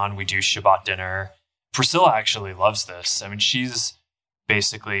going on, we do Shabbat dinner. Priscilla actually loves this. I mean, she's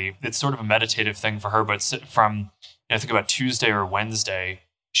basically, it's sort of a meditative thing for her, but from, I think about Tuesday or Wednesday,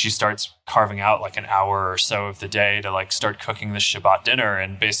 she starts carving out like an hour or so of the day to start cooking this Shabbat dinner.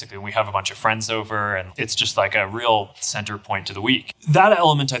 And basically we have a bunch of friends over, and it's just like a real center point to the week. That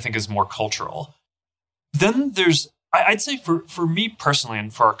element I think is more cultural. Then I'd say for me personally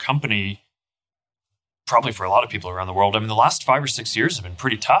and for our company, probably for a lot of people around the world, I mean, the last 5 or 6 years have been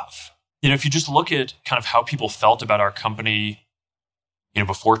pretty tough. If you just look at kind of how people felt about our company,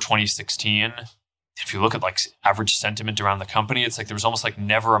 before 2016, if you look at average sentiment around the company, it's like there was almost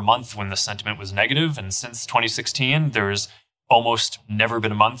never a month when the sentiment was negative. And since 2016, there's almost never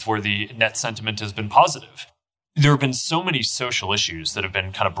been a month where the net sentiment has been positive. There have been so many social issues that have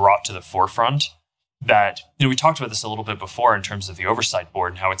been kind of brought to the forefront that, we talked about this a little bit before in terms of the oversight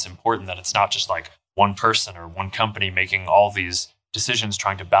board and how it's important that it's not just one person or one company making all these decisions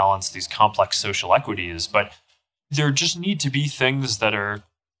trying to balance these complex social equities, but there just need to be things that are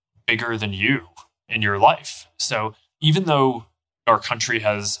bigger than you in your life. So even though our country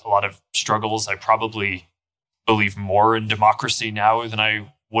has a lot of struggles, I probably believe more in democracy now than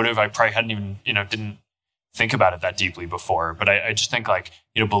I would have. I probably hadn't even, didn't think about it that deeply before. But I just think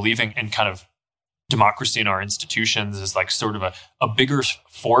believing in kind of democracy in our institutions is sort of a bigger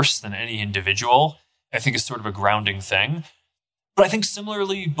force than any individual, I think is sort of a grounding thing. But I think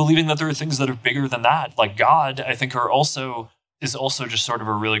similarly, believing that there are things that are bigger than that, like God, I think is also just sort of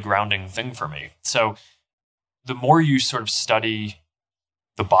a really grounding thing for me. So the more you sort of study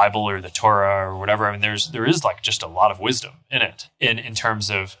the Bible or the Torah or whatever, I mean, there is just a lot of wisdom in it in terms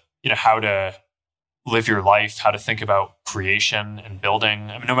of, how to live your life, how to think about creation and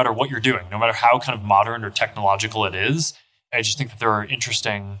building. I mean, no matter what you're doing, no matter how kind of modern or technological it is, I just think that there are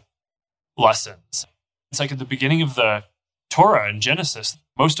interesting lessons. It's like at the beginning of the Torah and Genesis,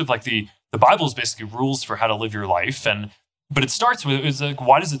 most of the Bible is basically rules for how to live your life. But it starts with,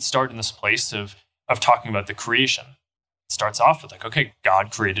 why does it start in this place of talking about the creation? It starts off with okay,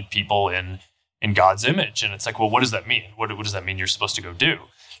 God created people in God's image. And it's well, what does that mean? What does that mean you're supposed to go do?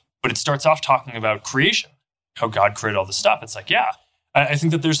 But it starts off talking about creation, how God created all this stuff. It's yeah, I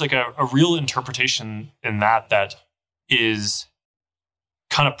think that there's a real interpretation in that is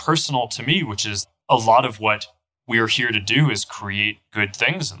kind of personal to me, which is a lot of what we are here to do is create good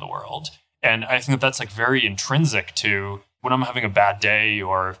things in the world. And I think that that's like very intrinsic to when I'm having a bad day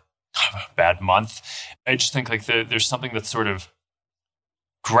or a bad month. I just think like there's something that's sort of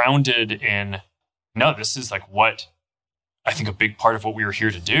grounded in, no, this is like what I think a big part of what we are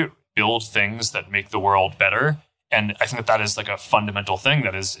here to do, build things that make the world better. And I think that that is like a fundamental thing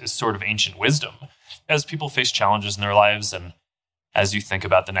that is sort of ancient wisdom. As people face challenges in their lives and as you think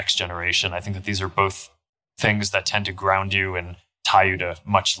about the next generation, I think that these are both things that tend to ground you and tie you to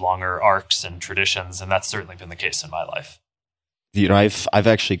much longer arcs and traditions. And that's certainly been the case in my life. You know, I've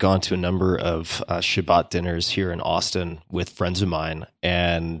actually gone to a number of Shabbat dinners here in Austin with friends of mine,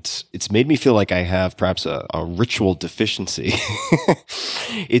 and it's made me feel like I have perhaps a ritual deficiency.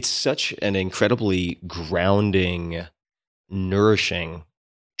 It's such an incredibly grounding, nourishing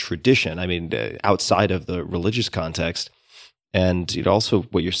tradition. I mean, outside of the religious context. And it also,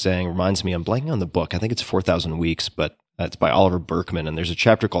 what you're saying reminds me, I'm blanking on the book. I think it's 4,000 Weeks, but it's by Oliver Berkman. And there's a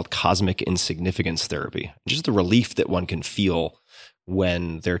chapter called Cosmic Insignificance Therapy. Just the relief that one can feel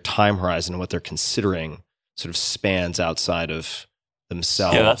when their time horizon and what they're considering sort of spans outside of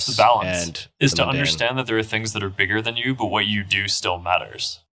themselves. Yeah, that's the balance. And is to understand that there are things that are bigger than you, but what you do still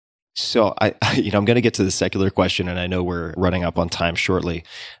matters. So I'm going to get to the secular question, and I know we're running up on time shortly.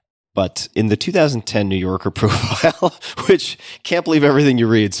 But in the 2010 New Yorker profile, which can't believe everything you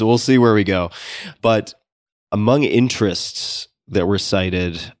read, so we'll see where we go. But among interests that were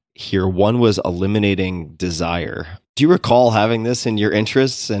cited here, one was eliminating desire. Do you recall having this in your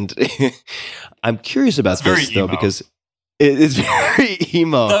interests? And I'm curious about this, though, because it's very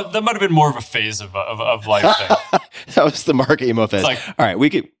emo. That might have been more of a phase of life thing. That was the Mark emo phase. Like, all right, we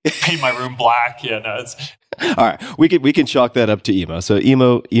could paint my room black. Yeah, no, it's... All right, we can chalk that up to emo. So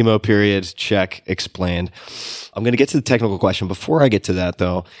emo period, check, explained. I'm going to get to the technical question. Before I get to that,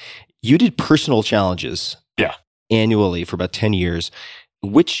 though, you did personal challenges annually for about 10 years.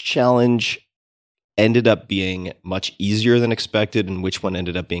 Which challenge ended up being much easier than expected, and which one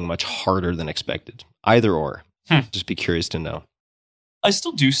ended up being much harder than expected? Either or. Just be curious to know. I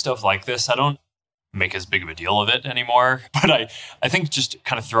still do stuff like this. I don't make as big of a deal of it anymore. But I think just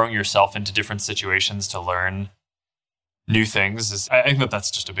kind of throwing yourself into different situations to learn new things I think that's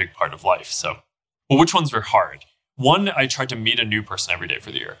just a big part of life. So, well, which ones were hard? One, I tried to meet a new person every day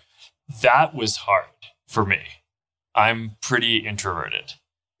for the year. That was hard for me. I'm pretty introverted.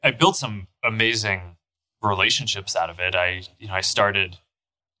 I built some amazing relationships out of it. I started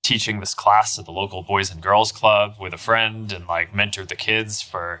teaching this class at the local Boys and Girls Club with a friend and like mentored the kids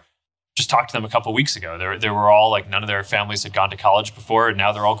for... Just talked to them a couple of weeks ago. They were all like, none of their families had gone to college before, and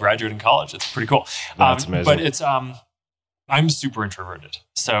now they're all graduating college. It's pretty cool. That's amazing. But it's I'm super introverted,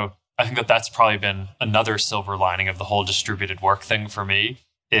 so I think that's probably been another silver lining of the whole distributed work thing for me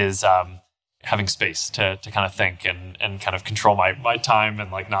is having space to kind of think and kind of control my time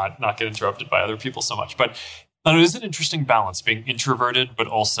and like not get interrupted by other people so much. But it is an interesting balance, being introverted but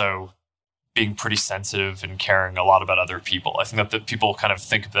also being pretty sensitive and caring a lot about other people. I think that people kind of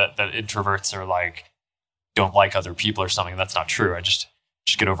think that introverts are like, don't like other people or something. That's not true. I just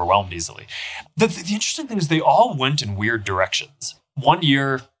get overwhelmed easily. The interesting thing is they all went in weird directions. One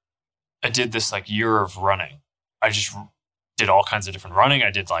year, I did this like year of running. I just did all kinds of different running.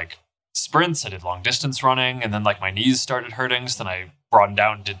 I did like sprints. I did long distance running. And then like my knees started hurting. So then I broadened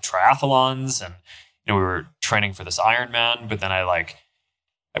out and did triathlons. And we were training for this Ironman. But then I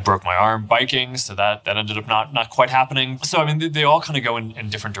broke my arm biking, so that ended up not quite happening. So, I mean, they all kind of go in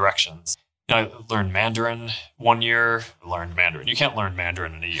different directions. I learned Mandarin one year. You can't learn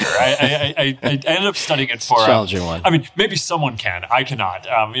Mandarin in a year. I ended up studying it for... Challenging one. I mean, maybe someone can. I cannot.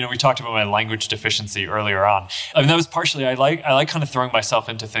 We talked about my language deficiency earlier on. I mean, that was partially... I like kind of throwing myself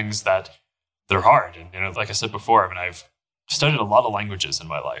into things that are hard. And, like I said before, I mean, I've studied a lot of languages in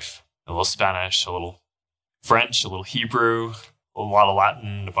my life. A little Spanish, a little French, a little Hebrew, a lot of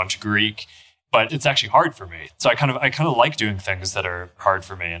Latin, a bunch of Greek, but it's actually hard for me. So I kind of like doing things that are hard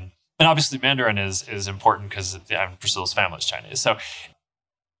for me. And obviously Mandarin is important because Priscilla's family is Chinese. So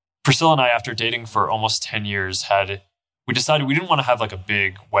Priscilla and I, after dating for almost 10 years, we decided we didn't want to have like a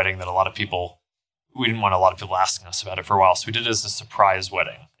big wedding that we didn't want a lot of people asking us about it for a while. So we did it as a surprise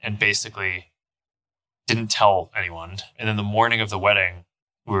wedding and basically didn't tell anyone. And then the morning of the wedding,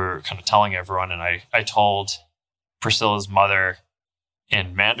 we were kind of telling everyone. And I told Priscilla's mother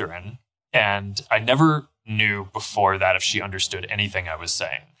in Mandarin, and I never knew before that if she understood anything I was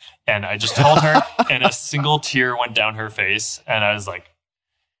saying. And I just told her, and a single tear went down her face, and I was like,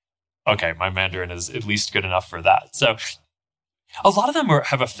 okay, my Mandarin is at least good enough for that. So a lot of them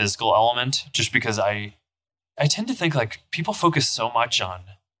have a physical element, just because I tend to think like people focus so much on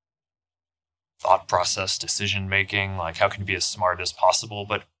thought process, decision making, like how can you be as smart as possible?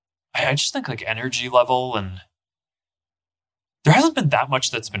 But I just think like energy level, and there hasn't been that much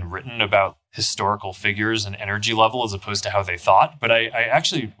that's been written about historical figures and energy level as opposed to how they thought. But I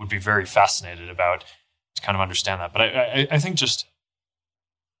actually would be very fascinated about to kind of understand that. But I think just,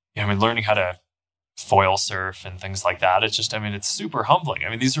 learning how to foil surf and things like that, it's just, it's super humbling.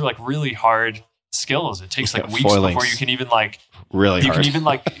 These are like really hard skills. It takes like weeks before you can even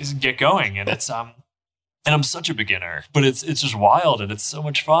get going. And it's, and I'm such a beginner, but it's just wild and it's so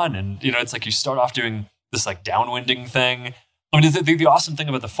much fun. And, it's like you start off doing this like downwinding thing. The awesome thing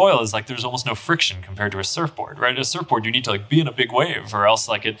about the foil is like there's almost no friction compared to a surfboard, right? A surfboard, you need to like be in a big wave or else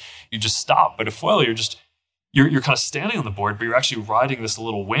like you just stop. But a foil, you're kind of standing on the board, but you're actually riding this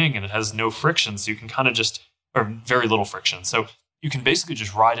little wing and it has no friction. So you can kind of or very little friction. So you can basically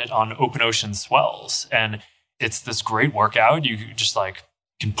just ride it on open ocean swells. And it's this great workout. You just like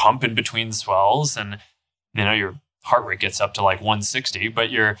can pump in between swells and, your heart rate gets up to like 160, but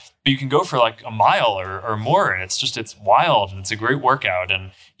you can go for like a mile or more. And it's wild and it's a great workout.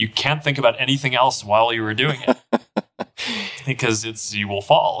 And you can't think about anything else while you were doing it because you will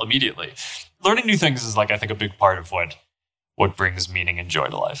fall immediately. Learning new things is like, I think, a big part of what brings meaning and joy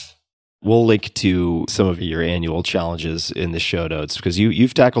to life. We'll link to some of your annual challenges in the show notes because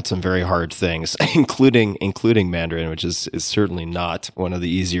you've tackled some very hard things, including Mandarin, which is certainly not one of the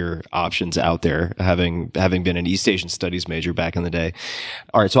easier options out there, having been an East Asian studies major back in the day.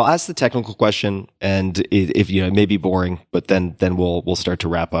 All right, so I'll ask the technical question, and if it may be boring, but then we'll start to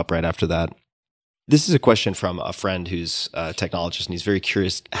wrap up right after that. This is a question from a friend who's a technologist, and he's very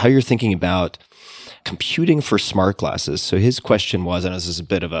curious how you're thinking about computing for smart glasses. So his question was, I know this is a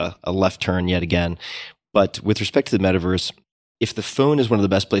bit of a left turn yet again, but with respect to the metaverse, if the phone is one of the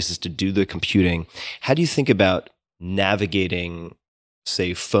best places to do the computing, how do you think about navigating,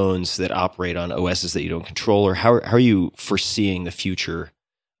 say, phones that operate on OSs that you don't control, or how are you foreseeing the future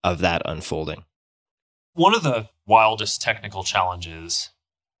of that unfolding? One of the wildest technical challenges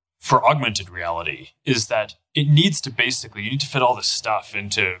for augmented reality is that you need to fit all this stuff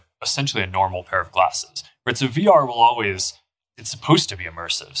into essentially a normal pair of glasses. Right? So VR it's supposed to be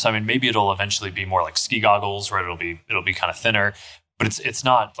immersive. So maybe it'll eventually be more like ski goggles, right? It'll be kind of thinner, but it's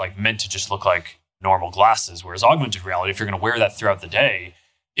not like meant to just look like normal glasses. Whereas augmented reality, if you're going to wear that throughout the day,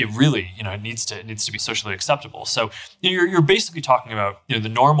 it really, it needs to be socially acceptable. So you're basically talking about, the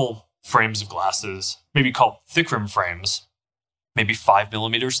normal frames of glasses, maybe called thick rim frames, maybe 5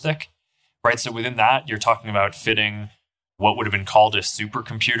 millimeters thick, right? So within that, you're talking about fitting what would have been called a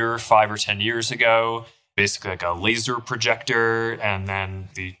supercomputer 5 or 10 years ago, basically like a laser projector, and then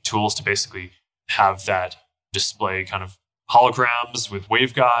the tools to basically have that display kind of holograms with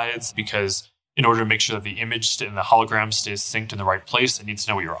waveguides, because in order to make sure that the image in the hologram stays synced in the right place, it needs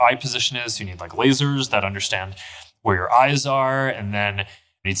to know what your eye position is. So you need like lasers that understand where your eyes are, and then it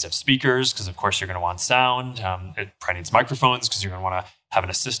needs to have speakers because, of course, you're going to want sound. It probably needs microphones because you're going to want to have an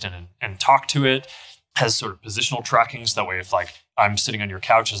assistant and talk to it. Has sort of positional tracking, so that way if like I'm sitting on your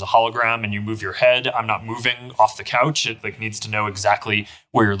couch as a hologram and you move your head, I'm not moving off the couch. It like needs to know exactly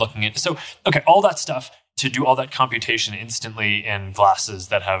where you're looking at. So, okay, all that stuff to do all that computation instantly in glasses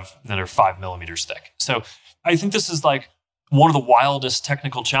that are 5 millimeters thick. So I think this is like one of the wildest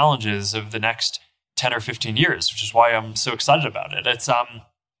technical challenges of the next 10 or 15 years, which is why I'm so excited about it. It's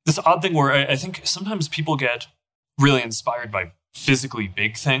this odd thing where I think sometimes people get really inspired by physically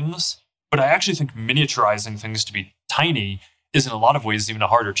big things, but I actually think miniaturizing things to be tiny is in a lot of ways even a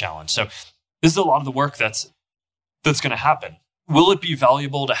harder challenge. So this is a lot of the work that's going to happen. Will it be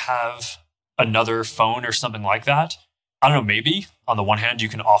valuable to have another phone or something like that? I don't know, maybe. On the one hand, you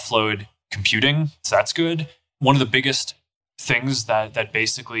can offload computing, so that's good. One of the biggest things that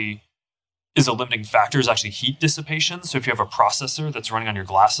basically is a limiting factor is actually heat dissipation. So if you have a processor that's running on your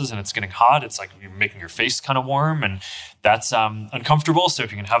glasses and it's getting hot, it's like you're making your face kind of warm, and that's uncomfortable. So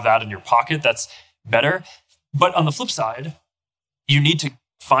if you can have that in your pocket, that's better. But on the flip side, you need to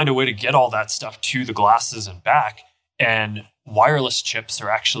find a way to get all that stuff to the glasses and back. And wireless chips are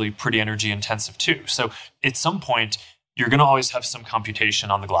actually pretty energy intensive too. So at some point, you're going to always have some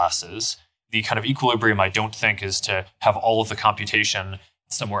computation on the glasses. The kind of equilibrium, I don't think, is to have all of the computation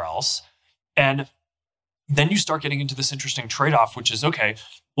somewhere else. And then you start getting into this interesting trade-off, which is, okay,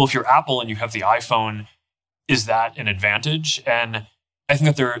 well, if you're Apple and you have the iPhone, is that an advantage? And I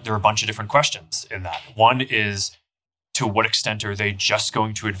think that there are a bunch of different questions in that. One is, to what extent are they just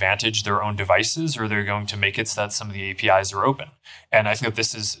going to advantage their own devices, or they're going to make it so that some of the APIs are open? And I think that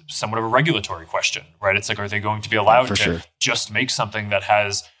this is somewhat of a regulatory question, right? It's like, are they going to be allowed to just make something that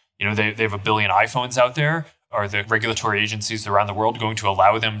has, they have a billion iPhones out there? Are the regulatory agencies around the world going to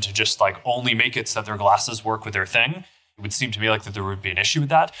allow them to just like only make it so that their glasses work with their thing? It would seem to me like that there would be an issue with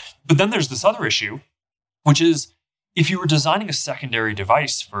that. But then there's this other issue, which is if you were designing a secondary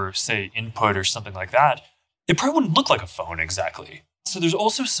device for, say, input or something like that, it probably wouldn't look like a phone exactly. So there's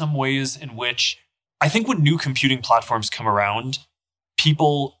also some ways in which I think when new computing platforms come around,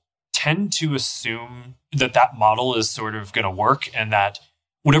 people tend to assume that that model is sort of going to work and that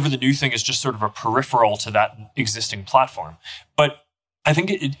whatever the new thing is just sort of a peripheral to that existing platform. But I think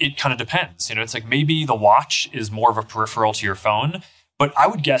it kind of depends. It's like maybe the watch is more of a peripheral to your phone, but I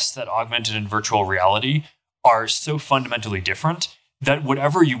would guess that augmented and virtual reality are so fundamentally different that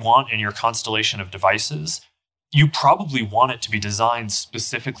whatever you want in your constellation of devices, you probably want it to be designed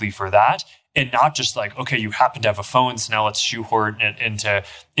specifically for that and not just like, okay, you happen to have a phone, so now let's shoehorn it into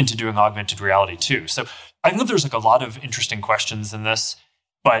doing augmented reality too. So I think that there's like a lot of interesting questions in this.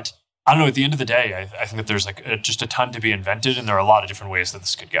 But I don't know, at the end of the day, I think that there's like just a ton to be invented, and there are a lot of different ways that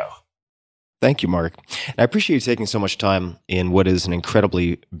this could go. Thank you, Mark. And I appreciate you taking so much time in what is an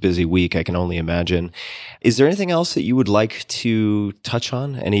incredibly busy week, I can only imagine. Is there anything else that you would like to touch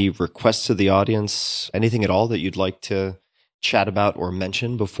on? Any requests to the audience? Anything at all that you'd like to chat about or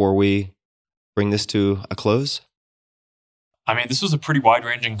mention before we bring this to a close? I mean, this was a pretty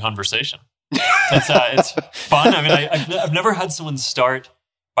wide-ranging conversation. It's fun. I mean, I've never had someone start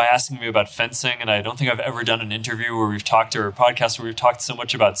by asking me about fencing, and I don't think I've ever done an interview where we've talked or a podcast where we've talked so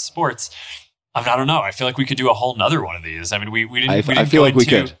much about sports. I mean, I don't know. I feel like we could do a whole nother one of these. I mean, we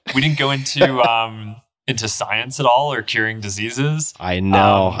didn't go into science at all or curing diseases. I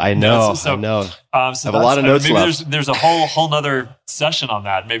know. I have a lot of notes left. There's a whole nother session on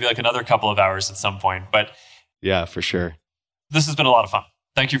that. Maybe like another couple of hours at some point. But yeah, for sure. This has been a lot of fun.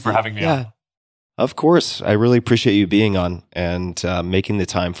 Thank you for having me on. Of course. I really appreciate you being on and making the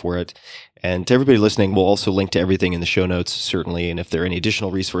time for it. And to everybody listening, we'll also link to everything in the show notes, certainly. And if there are any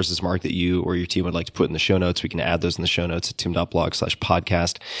additional resources, Mark, that you or your team would like to put in the show notes, we can add those in the show notes at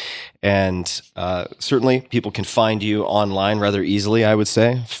tim.blog/podcast. And certainly people can find you online rather easily, I would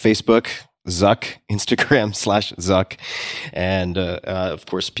say. Facebook, Zuck, Instagram /Zuck. And of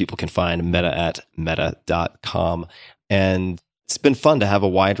course, people can find Meta at meta.com. And it's been fun to have a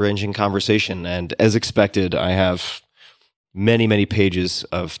wide-ranging conversation. And as expected, I have many, many pages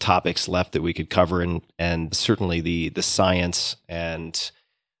of topics left that we could cover. And certainly the science and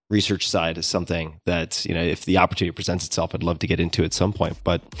research side is something that, if the opportunity presents itself, I'd love to get into at some point.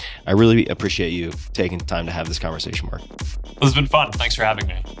 But I really appreciate you taking the time to have this conversation, Mark. This has been fun. Thanks for having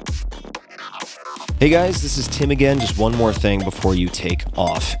me. Hey guys, this is Tim again. Just one more thing before you take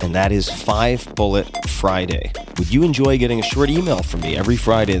off, and that is 5 Bullet Friday. Would you enjoy getting a short email from me every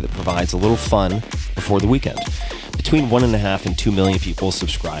Friday that provides a little fun before the weekend? Between 1.5 and 2 million people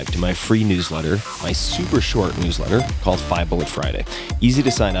subscribe to my free newsletter, my super short newsletter called 5 Bullet Friday. Easy to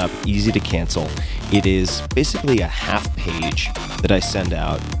sign up, easy to cancel. It is basically a half page that I send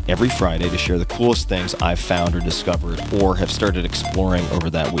out every Friday to share the coolest things I've found or discovered or have started exploring over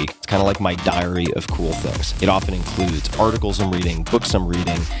that week. It's kind of like my diary of cool things. It often includes articles I'm reading, books I'm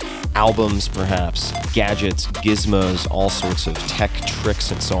reading, albums perhaps, gadgets, gizmos, all sorts of tech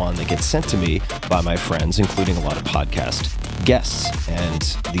tricks and so on that get sent to me by my friends, including a lot of podcast guests. And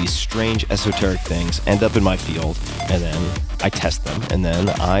these strange esoteric things end up in my field, and then I test them, and then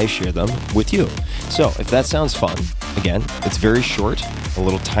I share them with you. So if that sounds fun, again, it's very short, a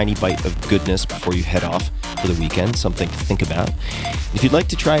little tiny bite of goodness before you head off for the weekend, something to think about. If you'd like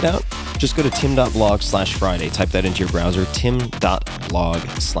to try it out, just go to tim.blog/Friday. Type that into your browser,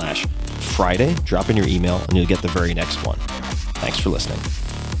 tim.blog/Friday. Drop in your email, and you'll get the very next one. Thanks for listening.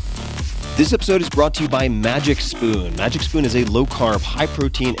 This episode is brought to you by Magic Spoon. Magic Spoon is a low-carb,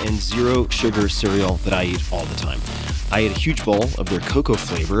 high-protein, and zero-sugar cereal that I eat all the time. I ate a huge bowl of their cocoa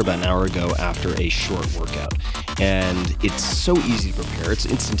flavor about an hour ago after a short workout. And it's so easy to prepare. It's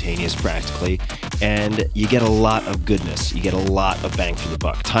instantaneous practically. And you get a lot of goodness. You get a lot of bang for the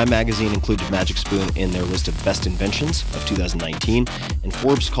buck. Time magazine included Magic Spoon in their list of best inventions of 2019. And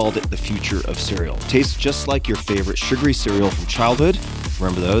Forbes called it the future of cereal. It tastes just like your favorite sugary cereal from childhood.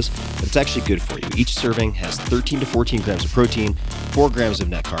 Remember those? But it's actually good for you. Each serving has 13 to 14 grams of protein, 4 grams of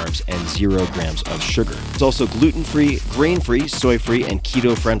net carbs, and 0 grams of sugar. It's also gluten-free, grain-free, soy-free, and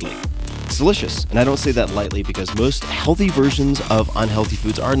keto-friendly. It's delicious, and I don't say that lightly because most healthy versions of unhealthy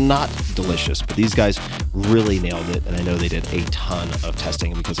foods are not delicious, but these guys really nailed it, and I know they did a ton of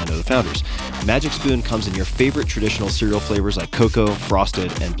testing because I know the founders. Magic Spoon comes in your favorite traditional cereal flavors like cocoa,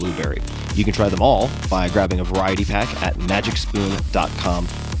 frosted, and blueberry. You can try them all by grabbing a variety pack at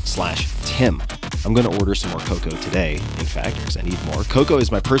magicspoon.com/Tim. I'm going to order some more cocoa today, in fact, because I need more. Cocoa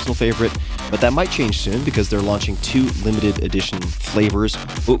is my personal favorite, but that might change soon because they're launching 2 limited edition flavors,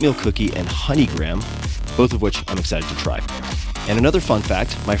 oatmeal cookie and honey graham, both of which I'm excited to try. And another fun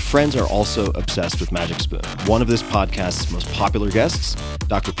fact, my friends are also obsessed with Magic Spoon. One of this podcast's most popular guests,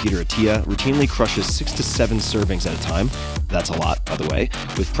 Dr. Peter Attia, routinely crushes 6 to 7 servings at a time. That's a lot, by the way,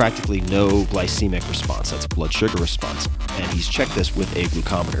 with practically no glycemic response. That's blood sugar response. And he's checked this with a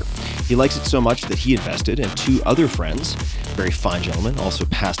glucometer. He likes it so much that he invested, and 2 other friends, very fine gentlemen, also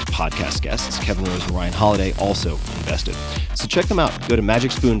past podcast guests, Kevin Rose and Ryan Holiday, also invested. So check them out. Go to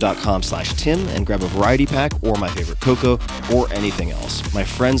magicspoon.com/Tim and grab a variety pack or my favorite cocoa or anything else. My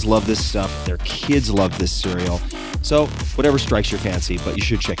friends love this stuff. Their kids love this cereal. So whatever strikes your fancy, but you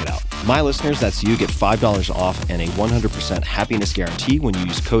should check it out. My listeners, that's you, get $5 off and a 100% happiness guarantee when you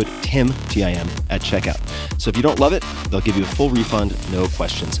use code TIM, T-I-M, at checkout. So if you don't love it, they'll give you a full refund, no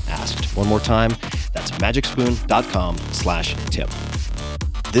questions asked. One more time, that's magicspoon.com/Tim.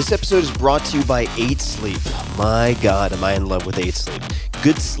 This episode is brought to you by 8 Sleep. My God, am I in love with 8 Sleep.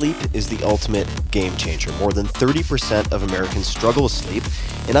 Good sleep is the ultimate game changer. More than 30% of Americans struggle with sleep,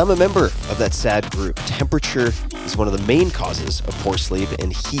 and I'm a member of that sad group. Temperature is one of the main causes of poor sleep,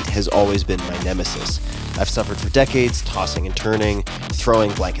 and heat has always been my nemesis. I've suffered for decades, tossing and turning,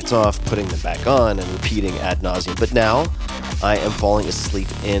 throwing blankets off, putting them back on, and repeating ad nauseum. But now, I am falling asleep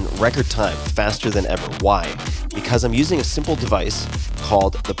in record time, faster than ever. Why? Because I'm using a simple device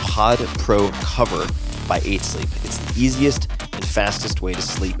called the Pod Pro Cover by 8 Sleep. It's the easiest and fastest way to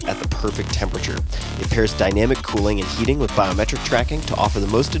sleep at the perfect temperature. It pairs dynamic cooling and heating with biometric tracking to offer the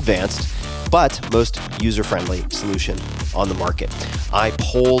most advanced but most user-friendly solution on the market. I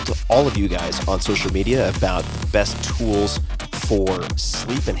polled all of you guys on social media about the best tools for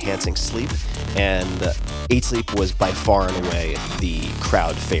sleep, enhancing sleep, and 8 Sleep was by far and away the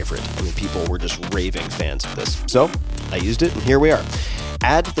crowd favorite. I mean, people were just raving fans of this. So I used it, and here we are.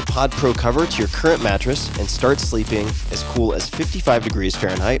 Add the Pod Pro cover to your current mattress and start sleeping as cool as 55 degrees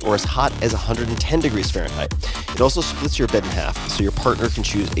Fahrenheit or as hot as 110 degrees Fahrenheit. It also splits your bed in half, so your partner can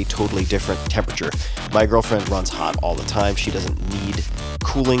choose a totally different temperature. My girlfriend runs hot all the time. She doesn't need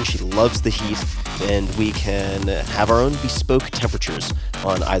cooling. She loves the heat, and we can have our own bespoke temperatures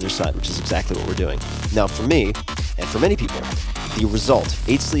on either side, which is exactly what we're doing. Now, for me, and for many people, the result,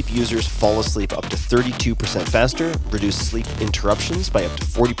 8 Sleep users fall asleep up to 32% faster, reduce sleep interruptions by up to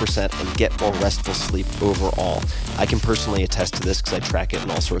 40%, and get more restful sleep overall. I can personally attest to this because I track it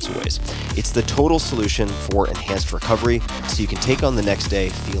in all sorts of ways. It's the total solution for enhanced recovery, so you can take on the next day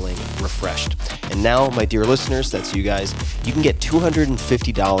feeling refreshed. And now, my dear listeners, that's you guys, you can get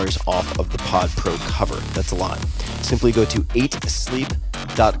 $250 off of the Pod Pro cover. That's a lot. Simply go to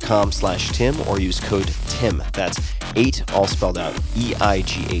 8sleep.com/Tim or use code TIM. That's 8, all spelled out,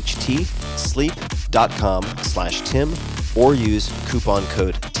 EIGHT, sleep.com/Tim, or use coupon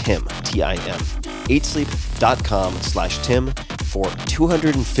code TIM, T-I-M. 8sleep.com/Tim for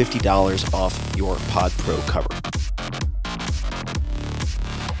 $250 off your Pod Pro cover.